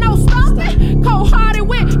 ain't no stopping. Cold-hearted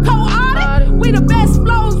with cold-hearted. We the best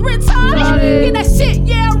flows retarded. Get that shit,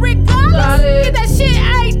 yeah, regardless. Get that shit,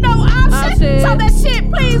 ain't no option. Talk that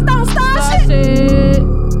shit, please don't stop shit.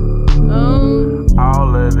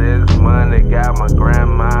 All of this money got my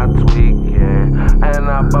grandma tweaking. And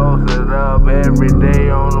I posted up every day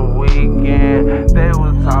on the weekend. They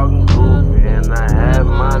was talking goofy and I had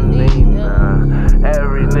my Nina.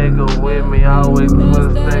 Every nigga with me always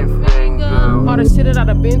twist their finger. All the shit that I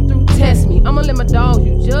done been through, test me. I'ma let my dogs,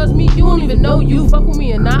 you judge me. You don't even know you. Fuck with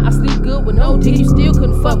me or not, I sleep good with no dick. You still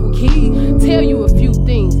couldn't fuck with Key. Tell you a few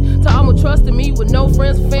things. To almost trusting me with no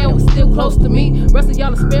friends, fam was still close to me. Rest of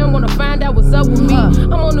y'all are spam, wanna find out what's up with me.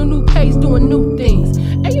 I'm on a new page doing new things.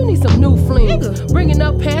 And you need some new flings. Bringing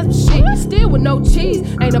up past shit, still with no cheese.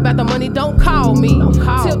 Ain't about the money, don't call me.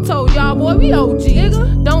 Tiptoe, y'all boy, we OGs.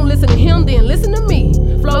 Don't listen to him, then listen to me.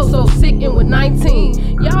 Flow so sick and with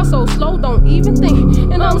 19. Y'all so slow, don't even think.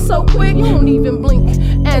 And I'm so quick, you don't even blink.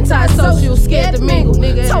 Antisocial, scared to mingle.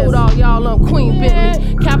 Told all y'all I'm Queen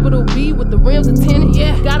Bentley. Capital B with the rims and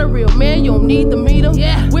tinted. Got a real man, you don't need to meet him.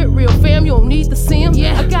 With real fam, you don't need to see him.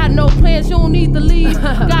 I got no plans, you don't need to leave.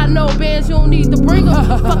 Got no bands, you don't need to bring them.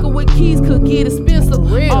 Fuckin' with keys could get expensive.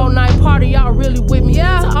 All night party, y'all really with me.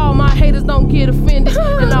 To all my haters, don't get offended.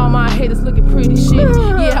 And all my haters looking pretty shit.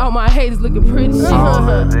 All my haters looking pretty shit. All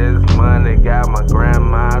of this money got my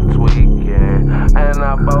grandma tweaking. And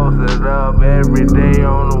I posted up every day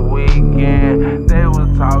on the weekend. They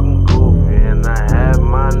was talking goofy and I had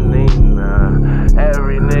my Nina.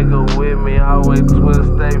 Every nigga with me always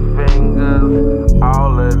twist their fingers.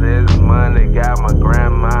 All of this money got my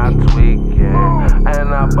grandma tweaking.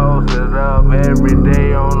 And I posted up every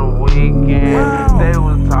day on the weekend. They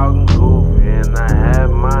was talking goofy and I had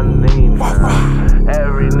my Nina.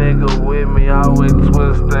 Every nigga with me always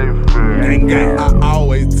twist their fingers. I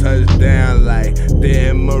always touch down like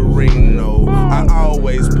Dan Marino. I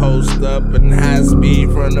always post up in high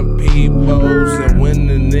speed from the peoples. And when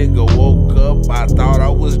the nigga woke up, I thought I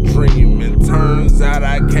was dreaming. Turns out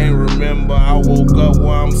I can't remember. I woke up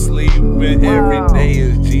while I'm sleeping. Every day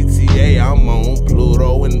is GTA. I'm on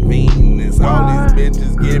Pluto and Venus. All these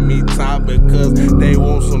bitches give me top because they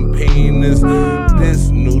want some penis. This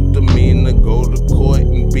new demeanor, go to court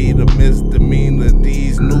and be the misdemeanor.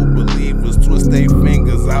 These new believers twist their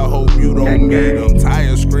fingers. I hope you don't meet them.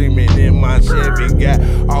 Tired screaming in my Chevy. Got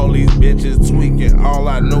all these bitches tweaking. All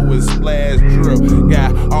I know is splash drip.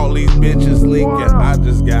 Got all these bitches leaking. I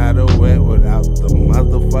just gotta wet without the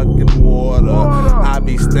motherfucking water. I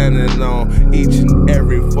be standing on each and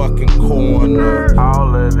every fucking corner.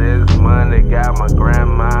 All of this money got my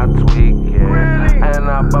grandma tweaking. And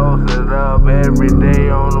I posted up every day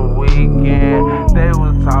on the weekend. They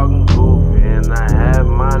was talking goofy and I had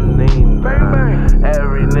my Nina.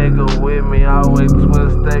 Every nigga with me always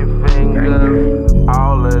twist their fingers.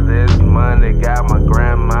 All of this money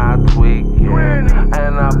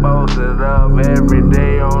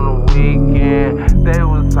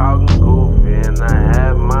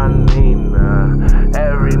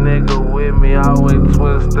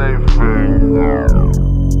stay free.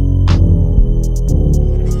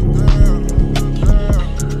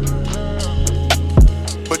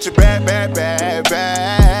 But you're bad, bad, bad,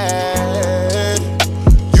 bad.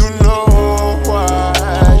 You know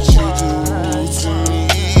what you do to me.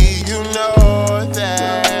 You know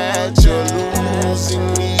that you're losing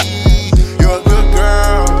me. You're a good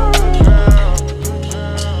girl.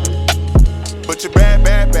 But you're bad,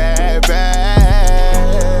 bad, bad,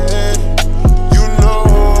 bad. You know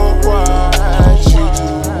what you do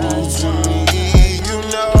to me. You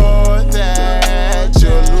know that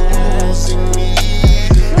you're losing me.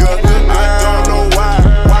 I don't know why,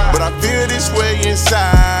 but I feel this way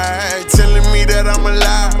inside, telling me that I'm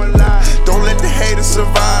alive. Don't let the haters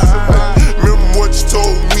survive. Remember what you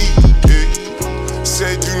told me, yeah.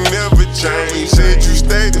 Said you never change, said you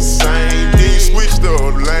stay the same. Then you switched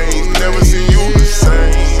up lanes, never seen you the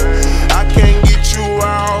same. I can't get you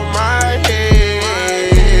out my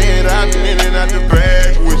head. I've been in and out the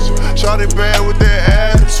bag with you. Shawty bad with that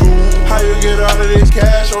attitude. How you get all of this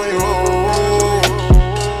cash on your own?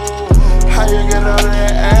 How you get all of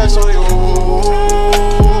that ass on you?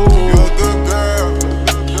 You're a good girl.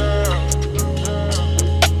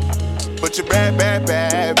 But you're bad, bad,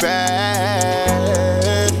 bad,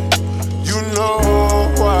 bad. You know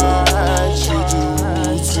what you do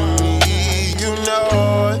to me. You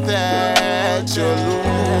know that you're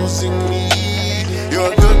losing me.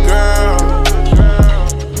 You're a good girl.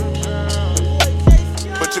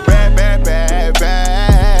 But you're bad, bad, bad, bad.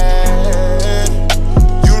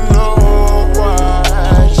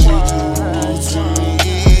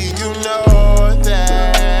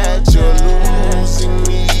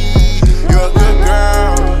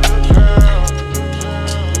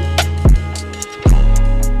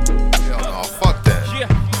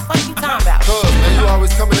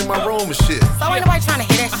 Coming in my room and shit. So ain't nobody trying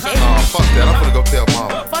to hear that shit. Nah, fuck that. I'm gonna go tell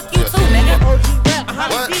mama. Fuck you too, nigga.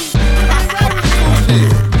 What?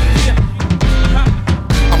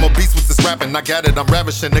 I'm a beast with this rapping, I got it, I'm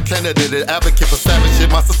ravishing. The candidate, an advocate for savage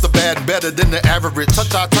shit. My sister bad and better than the average.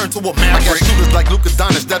 Touch, I turn to a maverick. I got shooters like Luka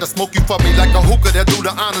Doncic that'll smoke you for me like a hookah that do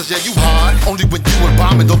the honors. Yeah, you hard. Only when you and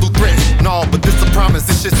bombing, don't do threats. No, but this a promise,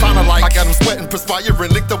 this shit sounded like I got them sweating,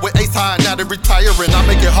 perspiring. Linked up with Ace High, now they retiring. I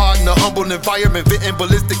make it hard in a humble environment, venting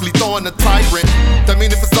ballistically, throwing a tyrant. That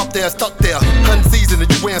mean if it's up there, stuck there. Hunting season and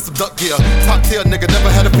you wearing some duck gear. Top tier nigga, never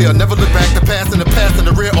had a fear. Never look back, the past in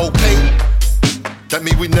the rear, okay. That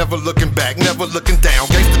mean we never looking back, never looking down.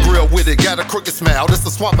 Gangsta grill with it, got a crooked smile. This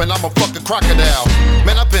a swamp and I'm a fucking crocodile.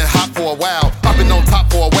 Man, I've been hot for a while, I've been on top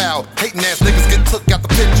for a while. Hating ass niggas get took out the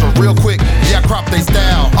picture real quick. Yeah, I crop they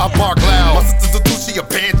style, I bark loud. My sister's a she a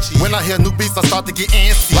banshee. When I hear new beats, I start to get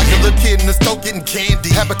antsy. Like a little kid in the store getting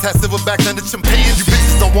candy. Habitat silverbacks and the chimpanzee. You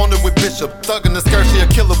bitches don't want it with Bishop. Thuggin' the skirt, she a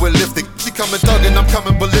killer with lipstick. She coming thuggin', I'm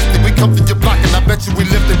coming ballistic. We come to your block and I bet you we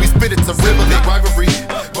lift it. We spit it to rivalry, rivalry,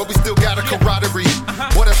 but we still got a camaraderie.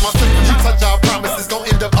 Boy, that's my sister, you touch our promises, gon'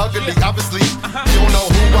 end up ugly. Obviously, you don't know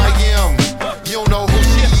who I am. You don't know who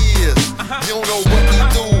she is. You don't know what we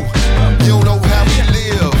do. You don't know how we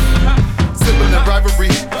live. Sibling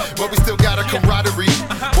rivalry, but we still got a camaraderie.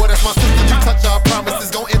 Boy, that's my sister, you touch our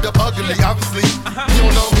promises, gon' end up ugly. Obviously, you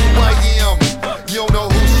don't know who I am. You don't know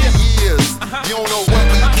who she is. You don't know what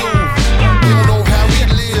we do. You don't know how we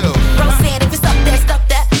live. Bro said if it's up there, stuck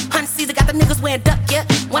that. Hunt season got the niggas wearing duck, yeah.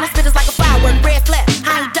 When I spit it's like a firework, red flag.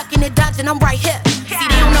 I ain't ducking and dodging, I'm right here. See,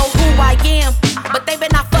 they don't know who I am, but they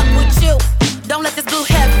better not fuck with you. Don't let this blue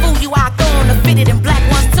head fool you, I throw on the fitted and black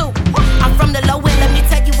ones too. I'm from the low end, let me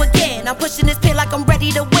tell you again. I'm pushing this pin like I'm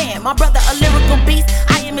ready to win. My brother a lyrical beast,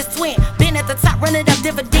 I am his twin. Been at the top, running up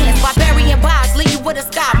dividends. Barbarian vibes, leave you with a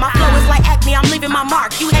sky. My flow is like acne, I'm leaving my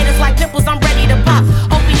mark. You haters like pimples, I'm ready to pop.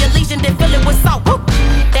 Open your legion, then fill it with salt. Woo.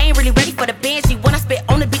 They ain't really ready for the banshee. When I spit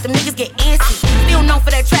on the beat, them niggas get antsy. Still known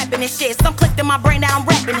for that trapping and shit. Some clicked in my brain, now I'm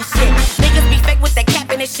rapping and shit. Niggas be fake with that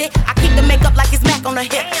capping and shit. I keep the makeup like it's Mac on the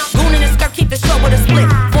hip. Goon in the skirt, keep the show with a split.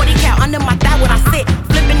 40 cal under my thigh when I sit.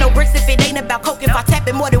 Flipping no bricks if it ain't about coke. If I tap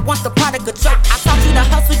it more than once, the product a choke. I taught you to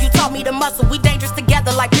hustle, you taught me to muscle. We dangerous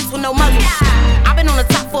together like this with no muzzle. I've been on the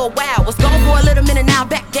top for a while. Was gone for a little minute, now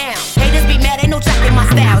back down. Haters be mad, ain't no jack in my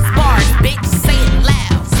style. It's bars, bitch, say it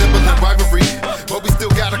loud. Sibling rivalry, but we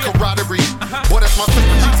still got a camaraderie. Boy, that's my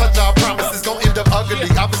sister, you touch our promises, gon' end up ugly.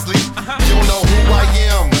 Obviously, you don't know who I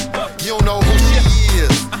am. You don't know who she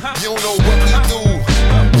is. You don't know what we do.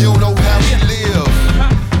 You don't know how we live.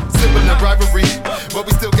 Sibling rivalry, but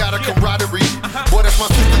we still got a camaraderie.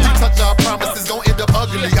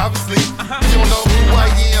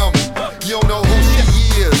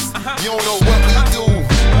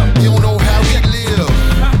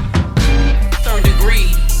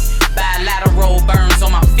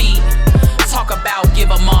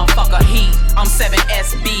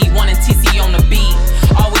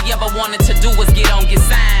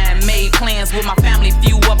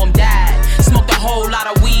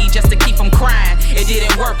 It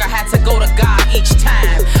didn't work, I had to go to God each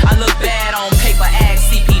time. I look bad on paper,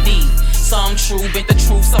 ask CPD. Some true, bent the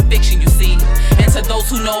truth, some fiction, you see. And to those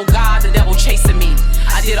who know God, the devil chasing me.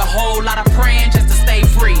 I did a whole lot of praying just to stay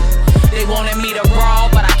free. They wanted me to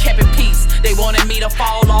brawl, but I kept it peace. They wanted me to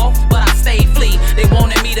fall off, but I stayed flee. They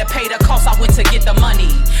wanted me to pay the cost, I went to get the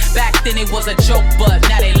money. Back then it was a joke, but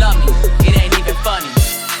now they love me. It ain't even funny.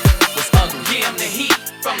 What's ugly? Give them the heat,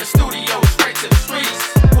 from the studio straight to the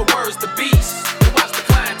streets. Put words to beats, to watch the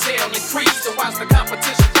clientele increase, to watch the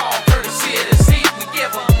competition fall, courtesy of the seat we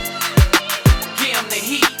give them. Give them the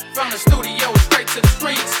heat, from the studio straight to the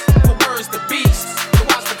streets. Put words to beats, to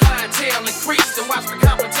watch the clientele increase, to watch the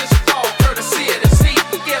competition fall, courtesy of the seat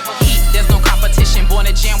we give them. Heat, there's no competition, born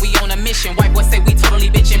a jam, we on a mission. White boys say we totally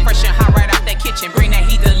bitchin', fresh and hot right out that kitchen. Bring that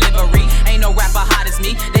heat delivery, ain't no rapper hot as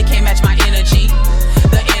me, they can't match my energy.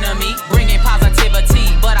 The enemy, bringing positivity,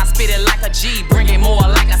 but I spit it like a G, bringing more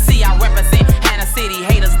like a C. I represent Hannah City,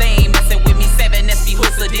 haters, they ain't messing with me. 7SP,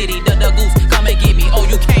 who's the Diddy, the goose, come and get me. Oh,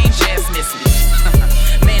 you can't just miss me.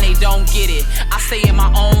 Man, they don't get it. I stay in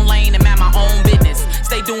my own lane and man my own business.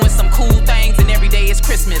 Stay doing some cool things and every day is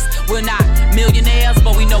Christmas. We're not millionaires,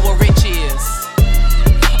 but we know what rich is.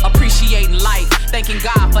 Appreciating life, thanking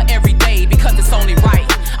God for every day because it's only right.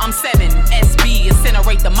 I'm 7SB,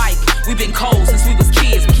 incinerate the mic. We've been cold since we was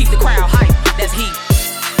kids, we keep the crowd hype. That's heat.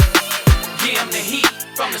 Give them the heat,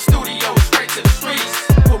 from the studio straight to the streets.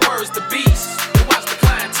 Put words to beats, to watch the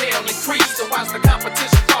clientele increase, to watch the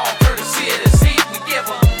competition fall, courtesy of the seat we give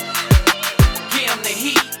them. Give them the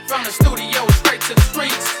heat, from the studio straight to the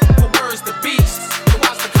streets. Put words to beats, to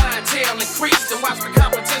watch the clientele increase, to watch the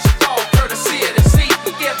competition fall, courtesy of the seat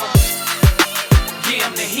we give them. Give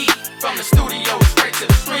them the heat, from the studio straight to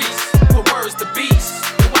the streets. Put words to beats,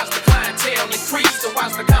 to watch the clientele increase, to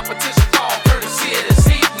watch the competition fall, courtesy of the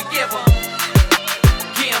seat we give them.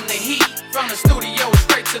 Give them the heat, from the studio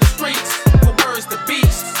straight to the streets. Put words to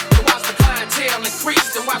beats, to watch the clientele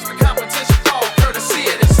increase, to watch the competition fall, courtesy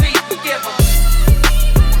of the seat we give them.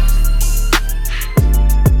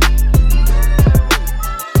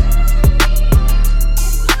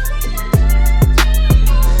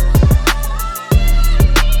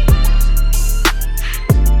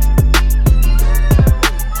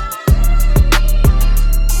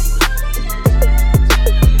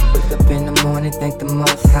 Thank the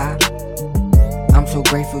Most High. I'm so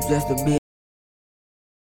grateful just to be.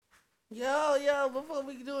 Yo, before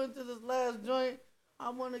we do into this last joint, I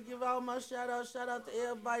want to give out my shout out. Shout out to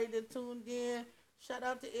everybody that tuned in. Shout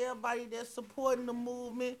out to everybody that's supporting the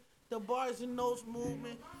movement, the Barz and Notez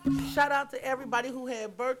movement. Shout out to everybody who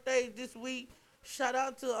had birthdays this week. Shout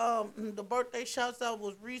out to the birthday shouts out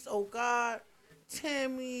was Reese O'God,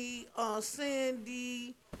 Tammy,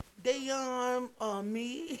 Sandy, Dayon,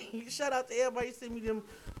 me. Shout out to everybody who sent me them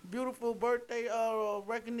beautiful birthday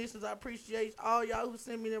recognitions. I appreciate all y'all who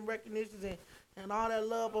sent me them recognitions and all that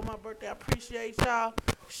love on my birthday. I appreciate y'all.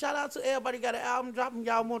 Shout out to everybody got an album dropping.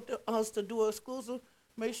 Y'all want us to do an exclusive.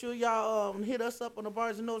 Make sure y'all hit us up on the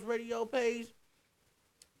Barz and Notez Radio page.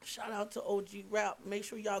 Shout out to OG Rap. Make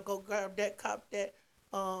sure y'all go grab that, cop that,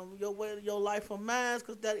 Your Way to Your Life of Mine,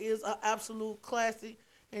 because that is an absolute classic.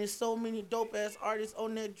 And so many dope-ass artists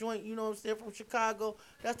on that joint, you know what I'm saying, from Chicago.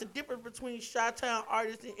 That's the difference between Chi-Town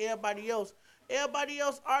artists and everybody else. Everybody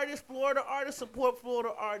else artists, Florida artists support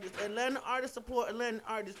Florida artists. Atlanta artists support Atlanta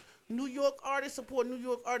artists. New York artists support New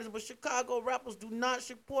York artists. But Chicago rappers do not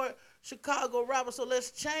support Chicago rappers. So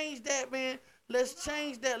let's change that, man. Let's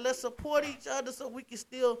change that. Let's support each other so we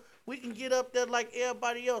can get up there like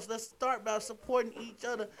everybody else. Let's start by supporting each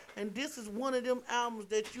other. And this is one of them albums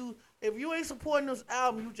that if you ain't supporting this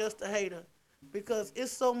album, you just a hater. Because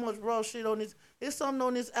it's so much raw shit on this. It's something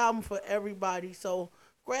on this album for everybody. So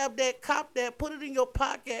grab that, cop that, put it in your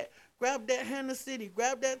pocket. Grab that Hannah City.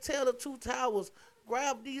 Grab that Tale of Two Towers.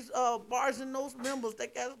 Grab these Barz and Notez members. They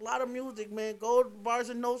got a lot of music, man. Go to Barz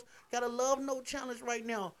and Notez. Got a Love Note challenge right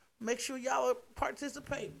now. Make sure y'all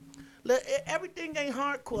participate. Everything ain't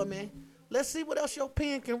hardcore, man. Let's see what else your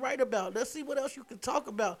pen can write about. Let's see what else you can talk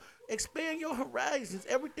about. Expand your horizons.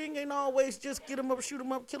 Everything ain't always just get them up, shoot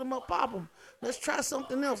them up, kill them up, pop them. Let's try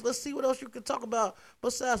something else. Let's see what else you can talk about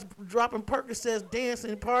besides dropping Percocets,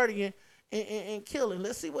 dancing, partying, and killing.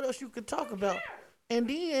 Let's see what else you can talk about. And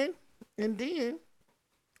then,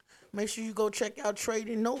 make sure you go check out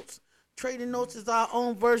Trading Notes. Trading Notes is our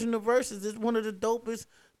own version of Verses. It's one of the dopest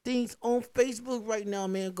things on Facebook right now,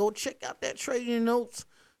 man. Go check out that Trading Notes.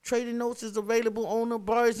 Trading Notes is available on the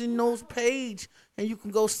Barz and Notez page, and you can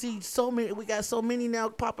go see so many. We got so many now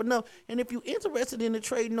popping up. And if you're interested in the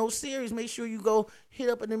Trading Notes series, make sure you go hit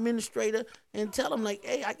up an administrator and tell them, like,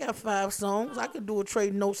 hey, I got 5 songs. I could do a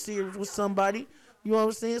Trading Notes series with somebody. You know what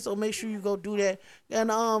I'm saying? So make sure you go do that. And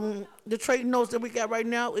the trading notes that we got right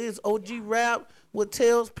now is OG Rap with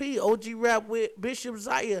Tails P, OG Rap with Bishop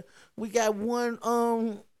Zaya. We got one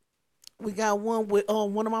with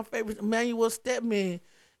one of my favorites, Emmanuel Stepman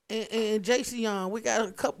and JC. We got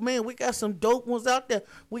a couple, man, we got some dope ones out there.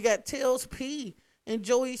 We got Tails P and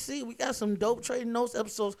Joey C. We got some dope trading notes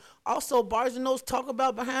episodes. Also, Barz and Notez talk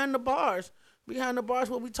about Behind the Bars. Behind the Bars,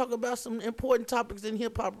 where we talk about some important topics in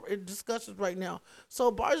hip hop discussions right now.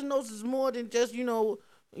 So Barz and Notez is more than just we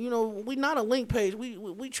not a link page.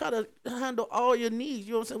 We try to handle all your needs.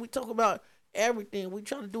 You know what I'm saying? We talk about everything. We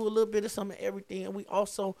try to do a little bit of some of everything, and we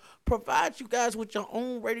also provide you guys with your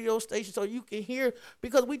own radio station so you can hear,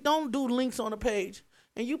 because we don't do links on the page.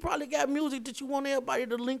 And you probably got music that you want everybody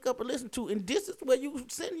to link up and listen to, and this is where you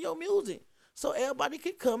send your music. So everybody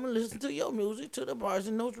can come and listen to your music to the Barz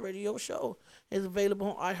and Notez Radio Show. It's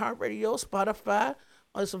available on iHeartRadio, Spotify.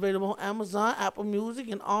 It's available on Amazon, Apple Music,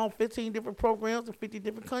 and all 15 different programs in 50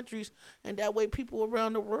 different countries. And that way people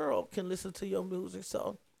around the world can listen to your music.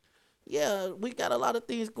 So, yeah, we got a lot of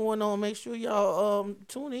things going on. Make sure y'all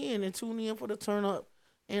tune in for the turn up.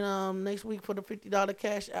 And next week for the $50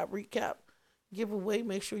 Cash App recap giveaway.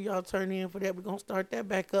 Make sure y'all turn in for that. We're going to start that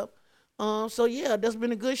back up. So, yeah, that's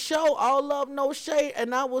been a good show. All love, no shade.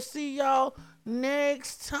 And I will see y'all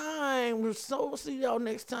next time. So we'll see y'all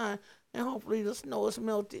next time. And hopefully the snow is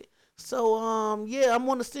melted. So, yeah, I'm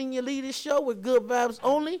going to sing your lead this show with Good Vibes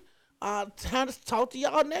Only. Time to talk to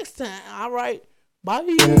y'all next time. All right. Bye.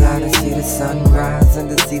 To see the sunrise and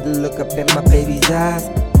to see the look up in my baby's eyes.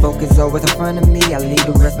 Focus always in front of me, I leave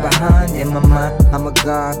the rest behind. In my mind, I'm a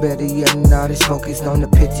god, better yet an artist. Focused on the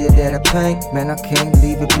picture that I paint. Man, I can't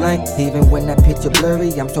leave it blank. Even when that picture blurry,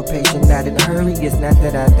 I'm so patient, not in a hurry. It's not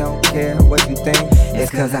that I don't care what you think, it's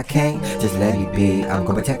cause I can't just let it be. I'm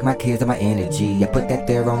gonna protect my kids and my energy. I put that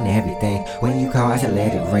there on everything. When you call, I should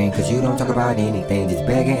let it ring. Cause you don't talk about anything, just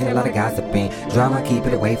begging and a lot of gossiping. Drama, keep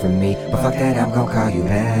it away from me. But fuck that, I'm gonna call you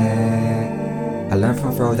back. I learned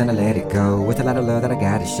from frozen, I let it go. With a lot of love that I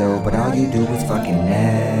gotta show, but all you do is fucking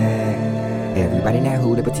nag. Everybody not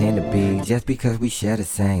who they pretend to be. Just because we share the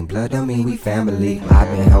same blood don't mean we family. I've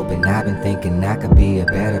been hoping, I've been thinking I could be a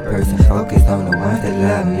better person. Focused on the ones that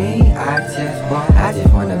love me. I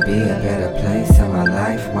just wanna be a better place in my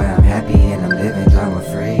life, where I'm happy and I'm living drama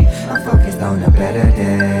free. I'm focused on a better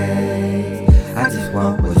day. I just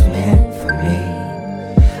want what's meant for me.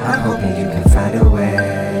 I'm hoping you can find a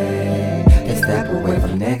way. Step away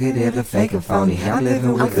from negative, the fake and phony. I'm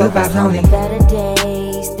living with good vibes only. Better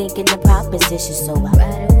days, thinking the proposition, so I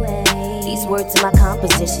right away. These words in my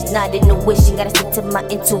composition, not in the wishing. Gotta stick to my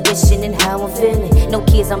intuition and how I'm feeling. No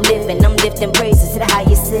kids, I'm living, I'm lifting praises to the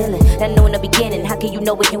highest ceiling. I know in the beginning, how can you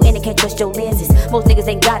know what you in and can't trust your lenses? Most niggas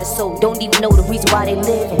ain't got it, so don't even know the reason why they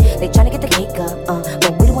living. They tryna get the cake up,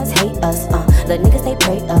 but we the ones hate us, the niggas they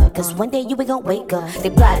pray up, cause one day you ain't gon' wake up. They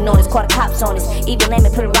plotting on us, call the cops on us, even lame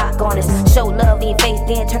and put a rock on us. Show love in your face,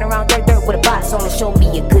 then turn around dirt with a box on us. Show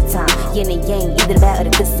me a good time, yin and yang, either the bad or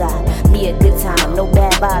the good side. Me a good time, no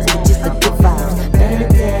bad vibes, but just the good vibes. Better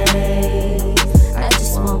days, I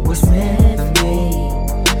just want what's meant for me.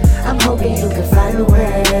 I'm hoping you can find a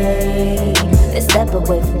way. Let's step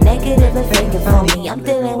away from negative and fake and phony. I'm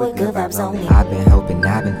dealing with good vibes only. I've been hoping,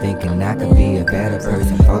 I've been thinking I could be a better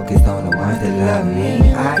person. Focused on the ones that love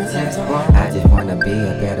me. I just wanna be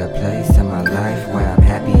a better place in my life, where I'm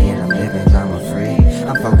happy and I'm living drama free.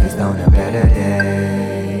 I'm focused on a better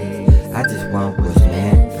day. I just want what's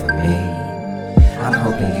meant for me. I'm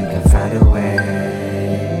hoping you can find a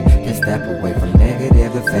way. Just step away from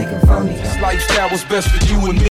negative and fake and phony. This lifestyle was best for you and me.